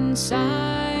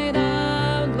inside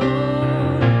out,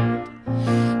 Lord.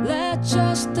 Let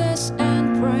justice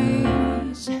and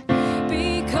praise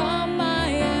become my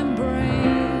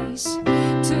embrace.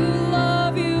 To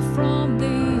love you from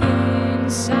the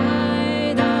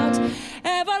inside out.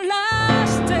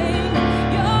 Everlasting,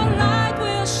 your light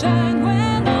will shine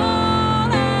when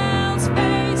all else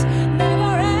fades.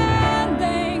 Never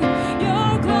ending,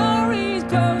 your glory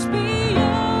goes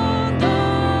beyond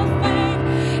all fame.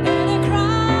 And the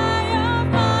cry of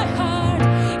my heart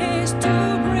is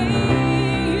to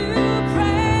bring you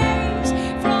praise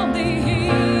from the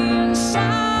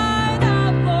inside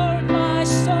out, Lord. My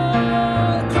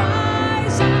soul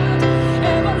cries out.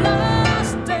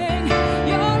 Everlasting,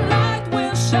 your light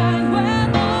will shine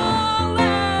when all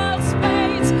else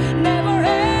fades. Never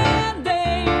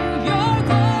ending, your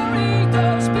glory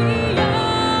goes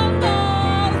beyond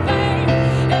all fame.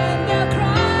 And the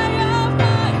cry of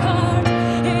my heart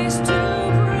is to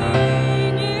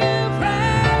bring you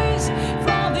praise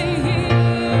from the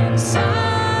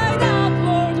inside out,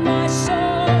 Lord. My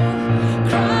soul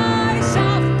cries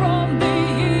out from the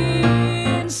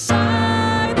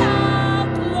inside out,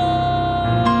 Lord.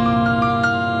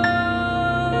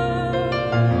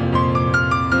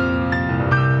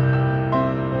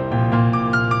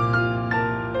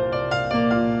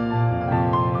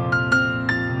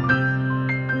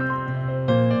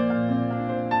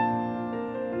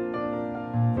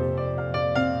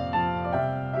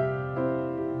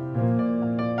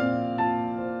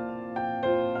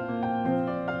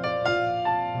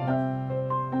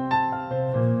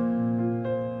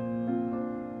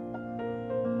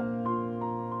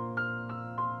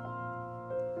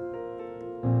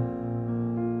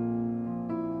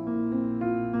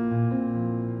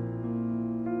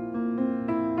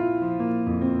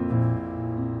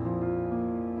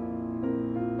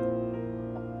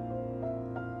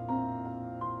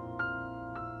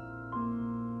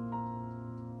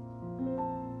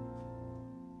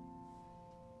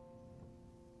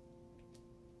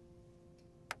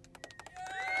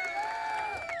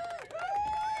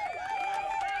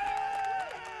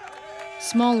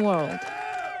 Small World,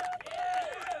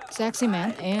 Sexy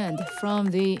Man, and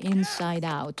From the Inside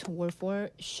Out were for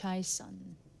Shy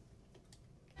Sun.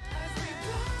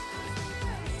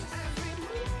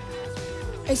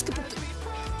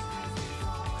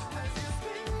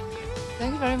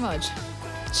 Thank you very much,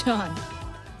 John.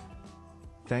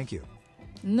 Thank you.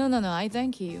 No, I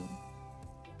thank you.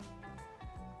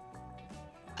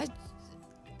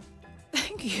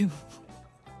 Thank you.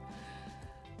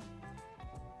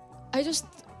 I just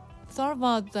thought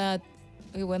about that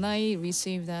when I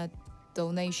received that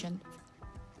donation.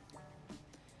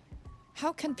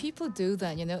 How can people do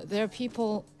that? You know, there are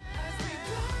people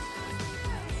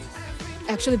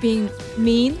actually being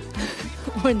mean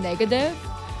or negative,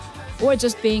 or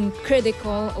just being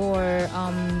critical, or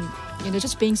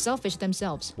just being selfish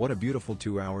themselves. What a beautiful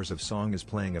 2 hours of song is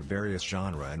playing of various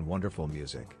genre and wonderful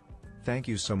music. Thank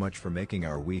you so much for making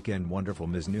our weekend wonderful,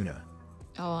 Ms. Noona.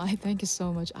 Oh, I thank you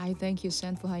so much. I thank you,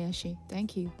 Senfu Hayashi.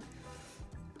 Thank you.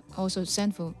 Also,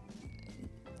 Senfu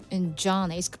and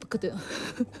John and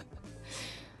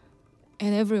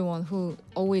everyone who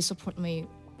always support me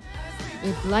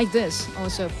like this.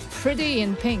 Also, Pretty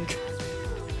in Pink.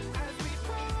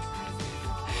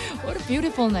 What a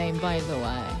beautiful name, by the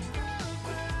way.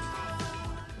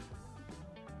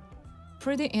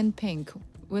 Pretty in Pink,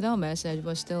 without message,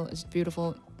 but still it's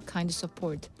beautiful, kind of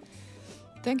support.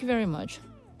 Thank you very much.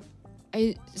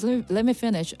 Let me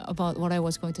finish about what I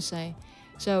was going to say.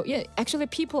 So yeah, actually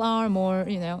people are more,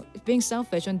 being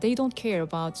selfish, and they don't care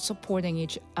about supporting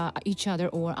each other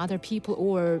or other people,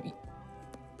 or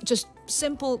just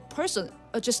simple person,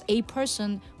 just a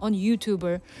person on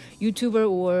YouTuber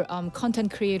or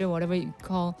content creator, whatever you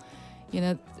call.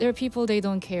 There are people they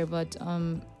don't care, but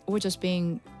we're just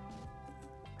being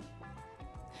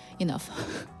enough.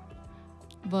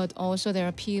 But also there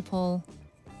are people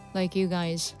like you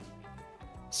guys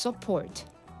support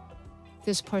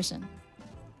this person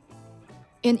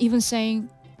and even saying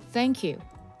thank you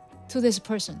to this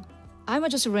person. I'm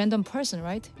just a random person,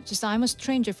 right? Just I'm a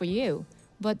stranger for you,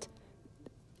 but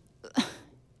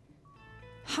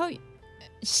how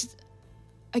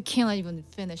I cannot even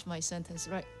finish my sentence,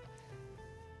 right?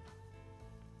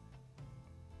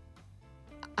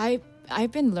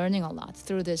 I've been learning a lot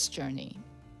through this journey.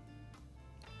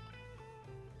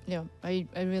 Yeah, I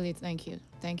really thank you.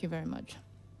 Thank you very much.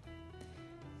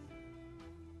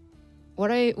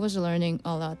 What I was learning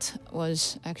a lot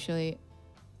was actually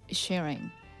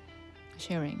sharing.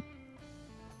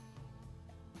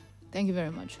 Thank you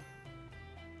very much.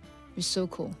 You're so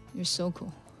cool. You're so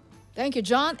cool. Thank you,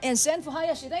 John and Senfu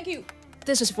Hayashi. Thank you.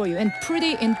 This is for you. And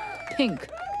Pretty in Pink.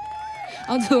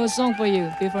 I'll do a song for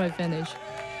you before I finish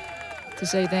to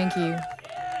say thank you.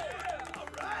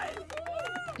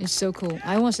 You're so cool.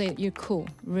 I want to say you're cool.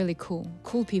 Really cool.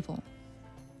 Cool people.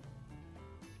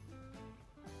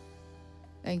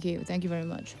 Thank you. Thank you very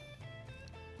much.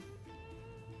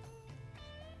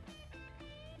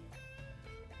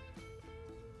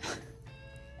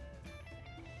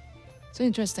 So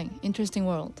interesting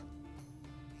world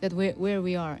that where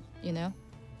we are,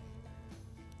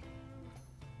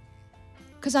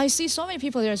 Because I see so many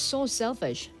people that are so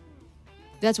selfish.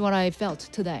 That's what I felt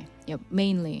today.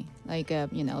 Mainly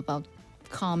about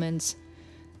comments,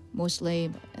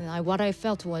 mostly. And what I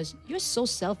felt was, you're so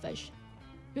selfish.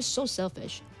 You're so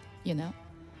selfish,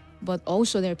 But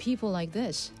also there are people like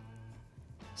this,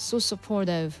 so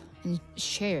supportive and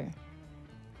share.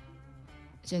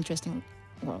 It's an interesting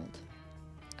world.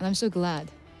 And I'm so glad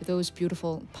those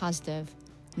beautiful, positive,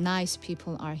 nice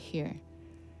people are here.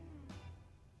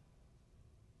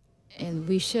 And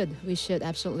we should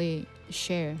absolutely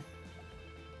share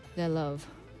their love,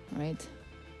 right?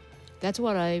 That's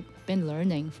what I've been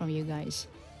learning from you guys.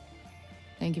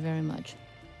 Thank you very much.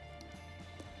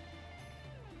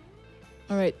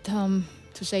 All right, to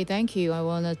say thank you, I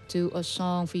want to do a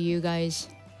song for you guys.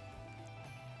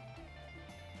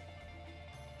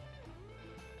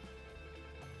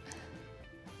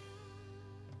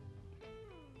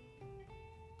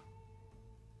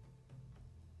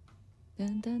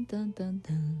 Dun, dun, dun, dun,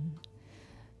 dun.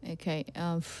 Okay,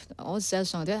 all sad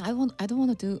song. I don't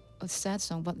want to do a sad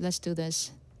song, but let's do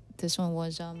this. This one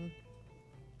was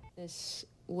this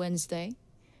Wednesday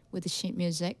with the sheet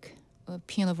music, a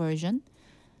piano version.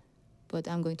 But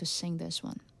I'm going to sing this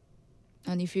one.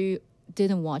 And if you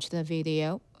didn't watch the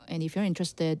video, and if you're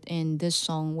interested in this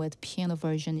song with piano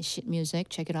version sheet music,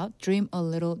 check it out. Dream a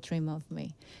Little Dream of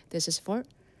Me. This is for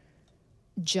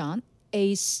John,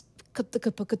 Ace,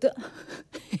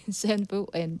 Senfu,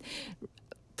 and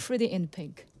Pretty in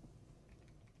Pink.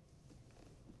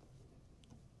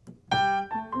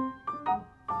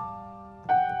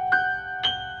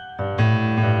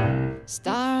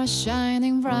 Stars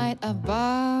shining bright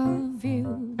above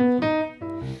you.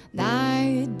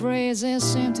 Night breezes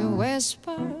seem to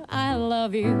whisper, I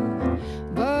love you.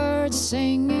 Birds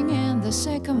singing in the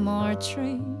sycamore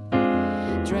tree.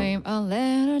 Dream a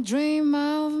little dream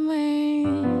of me.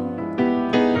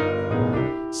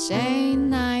 Say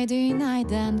nighty night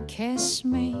and kiss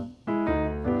me.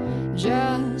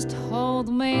 Just hold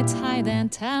me tight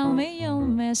and tell me you'll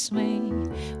miss me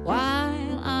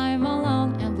while I'm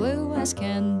alone and blue as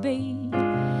can be.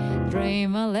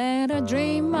 Dream a little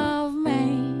dream of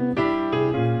me.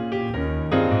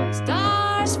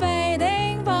 Stars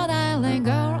fading, but I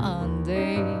linger on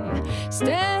thee,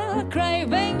 still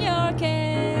craving your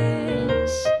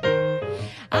kiss.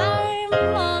 I'm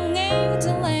longing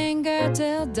to linger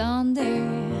till dawn,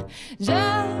 dear,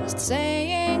 just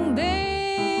saying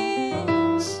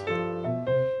this.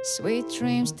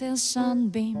 dreams till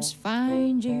sunbeams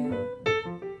find you.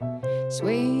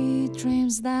 Sweet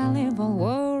dreams that leave all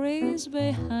worries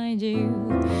behind you.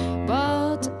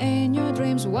 But in your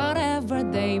dreams, whatever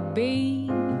they be,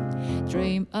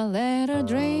 dream a little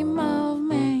dream of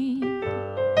me.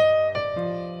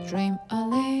 Dream a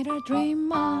little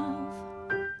dream of.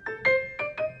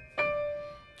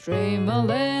 Dream a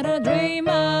little dream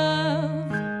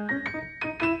of.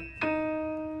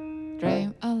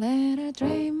 Dream a little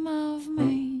dream of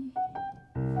me.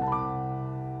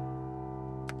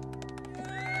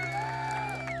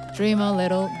 Dream a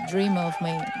little dream of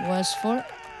me was for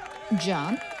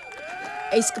John,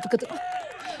 Ace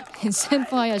and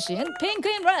Senpai and Pink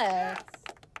in Red.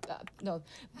 No,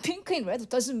 Pink in Red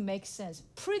doesn't make sense.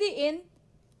 Pretty in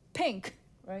pink,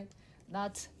 right?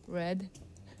 Not red.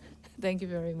 Thank you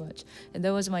very much. And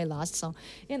that was my last song.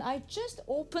 And I just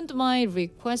opened my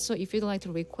request. So if you'd like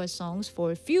to request songs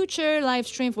for future live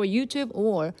stream for YouTube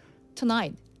or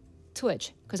tonight,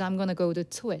 Twitch, because I'm going to go to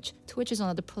Twitch. Twitch is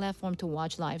another platform to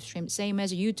watch live stream. Same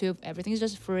as YouTube. Everything is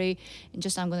just free. And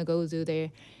just I'm going to go to there,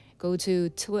 go to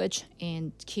Twitch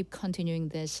and keep continuing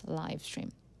this live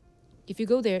stream. If you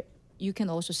go there, you can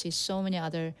also see so many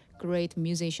other great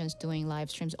musicians doing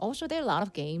live streams. Also, there are a lot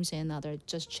of games and other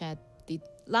just chat, a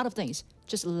lot of things,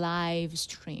 just live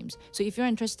streams. So if you're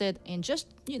interested in just,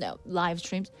 live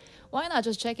streams, why not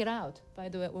just check it out? By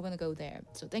the way, we're going to go there.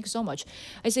 So thank you so much.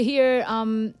 I see here,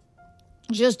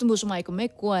 just Musu Michael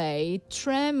McQuay,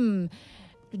 Trem,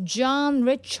 John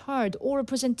Richard, Oral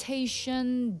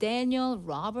Presentation, Daniel,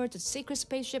 Robert, The Secret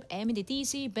Spaceship, Emily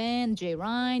DC, Ben, J.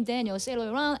 Ryan, Daniel,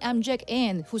 Sailor Around, I'm Jack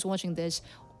N, who's watching this,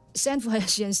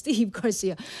 Sanfuashi and Steve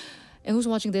Garcia, and who's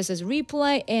watching this as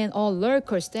replay, and all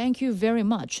lurkers, thank you very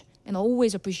much. And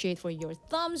always appreciate for your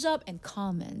thumbs up and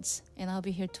comments. And I'll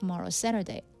be here tomorrow,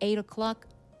 Saturday, 8 o'clock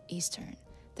Eastern.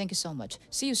 Thank you so much.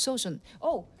 See you so soon.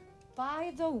 Oh,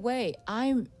 by the way,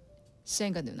 I'm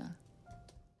Sangah Noona.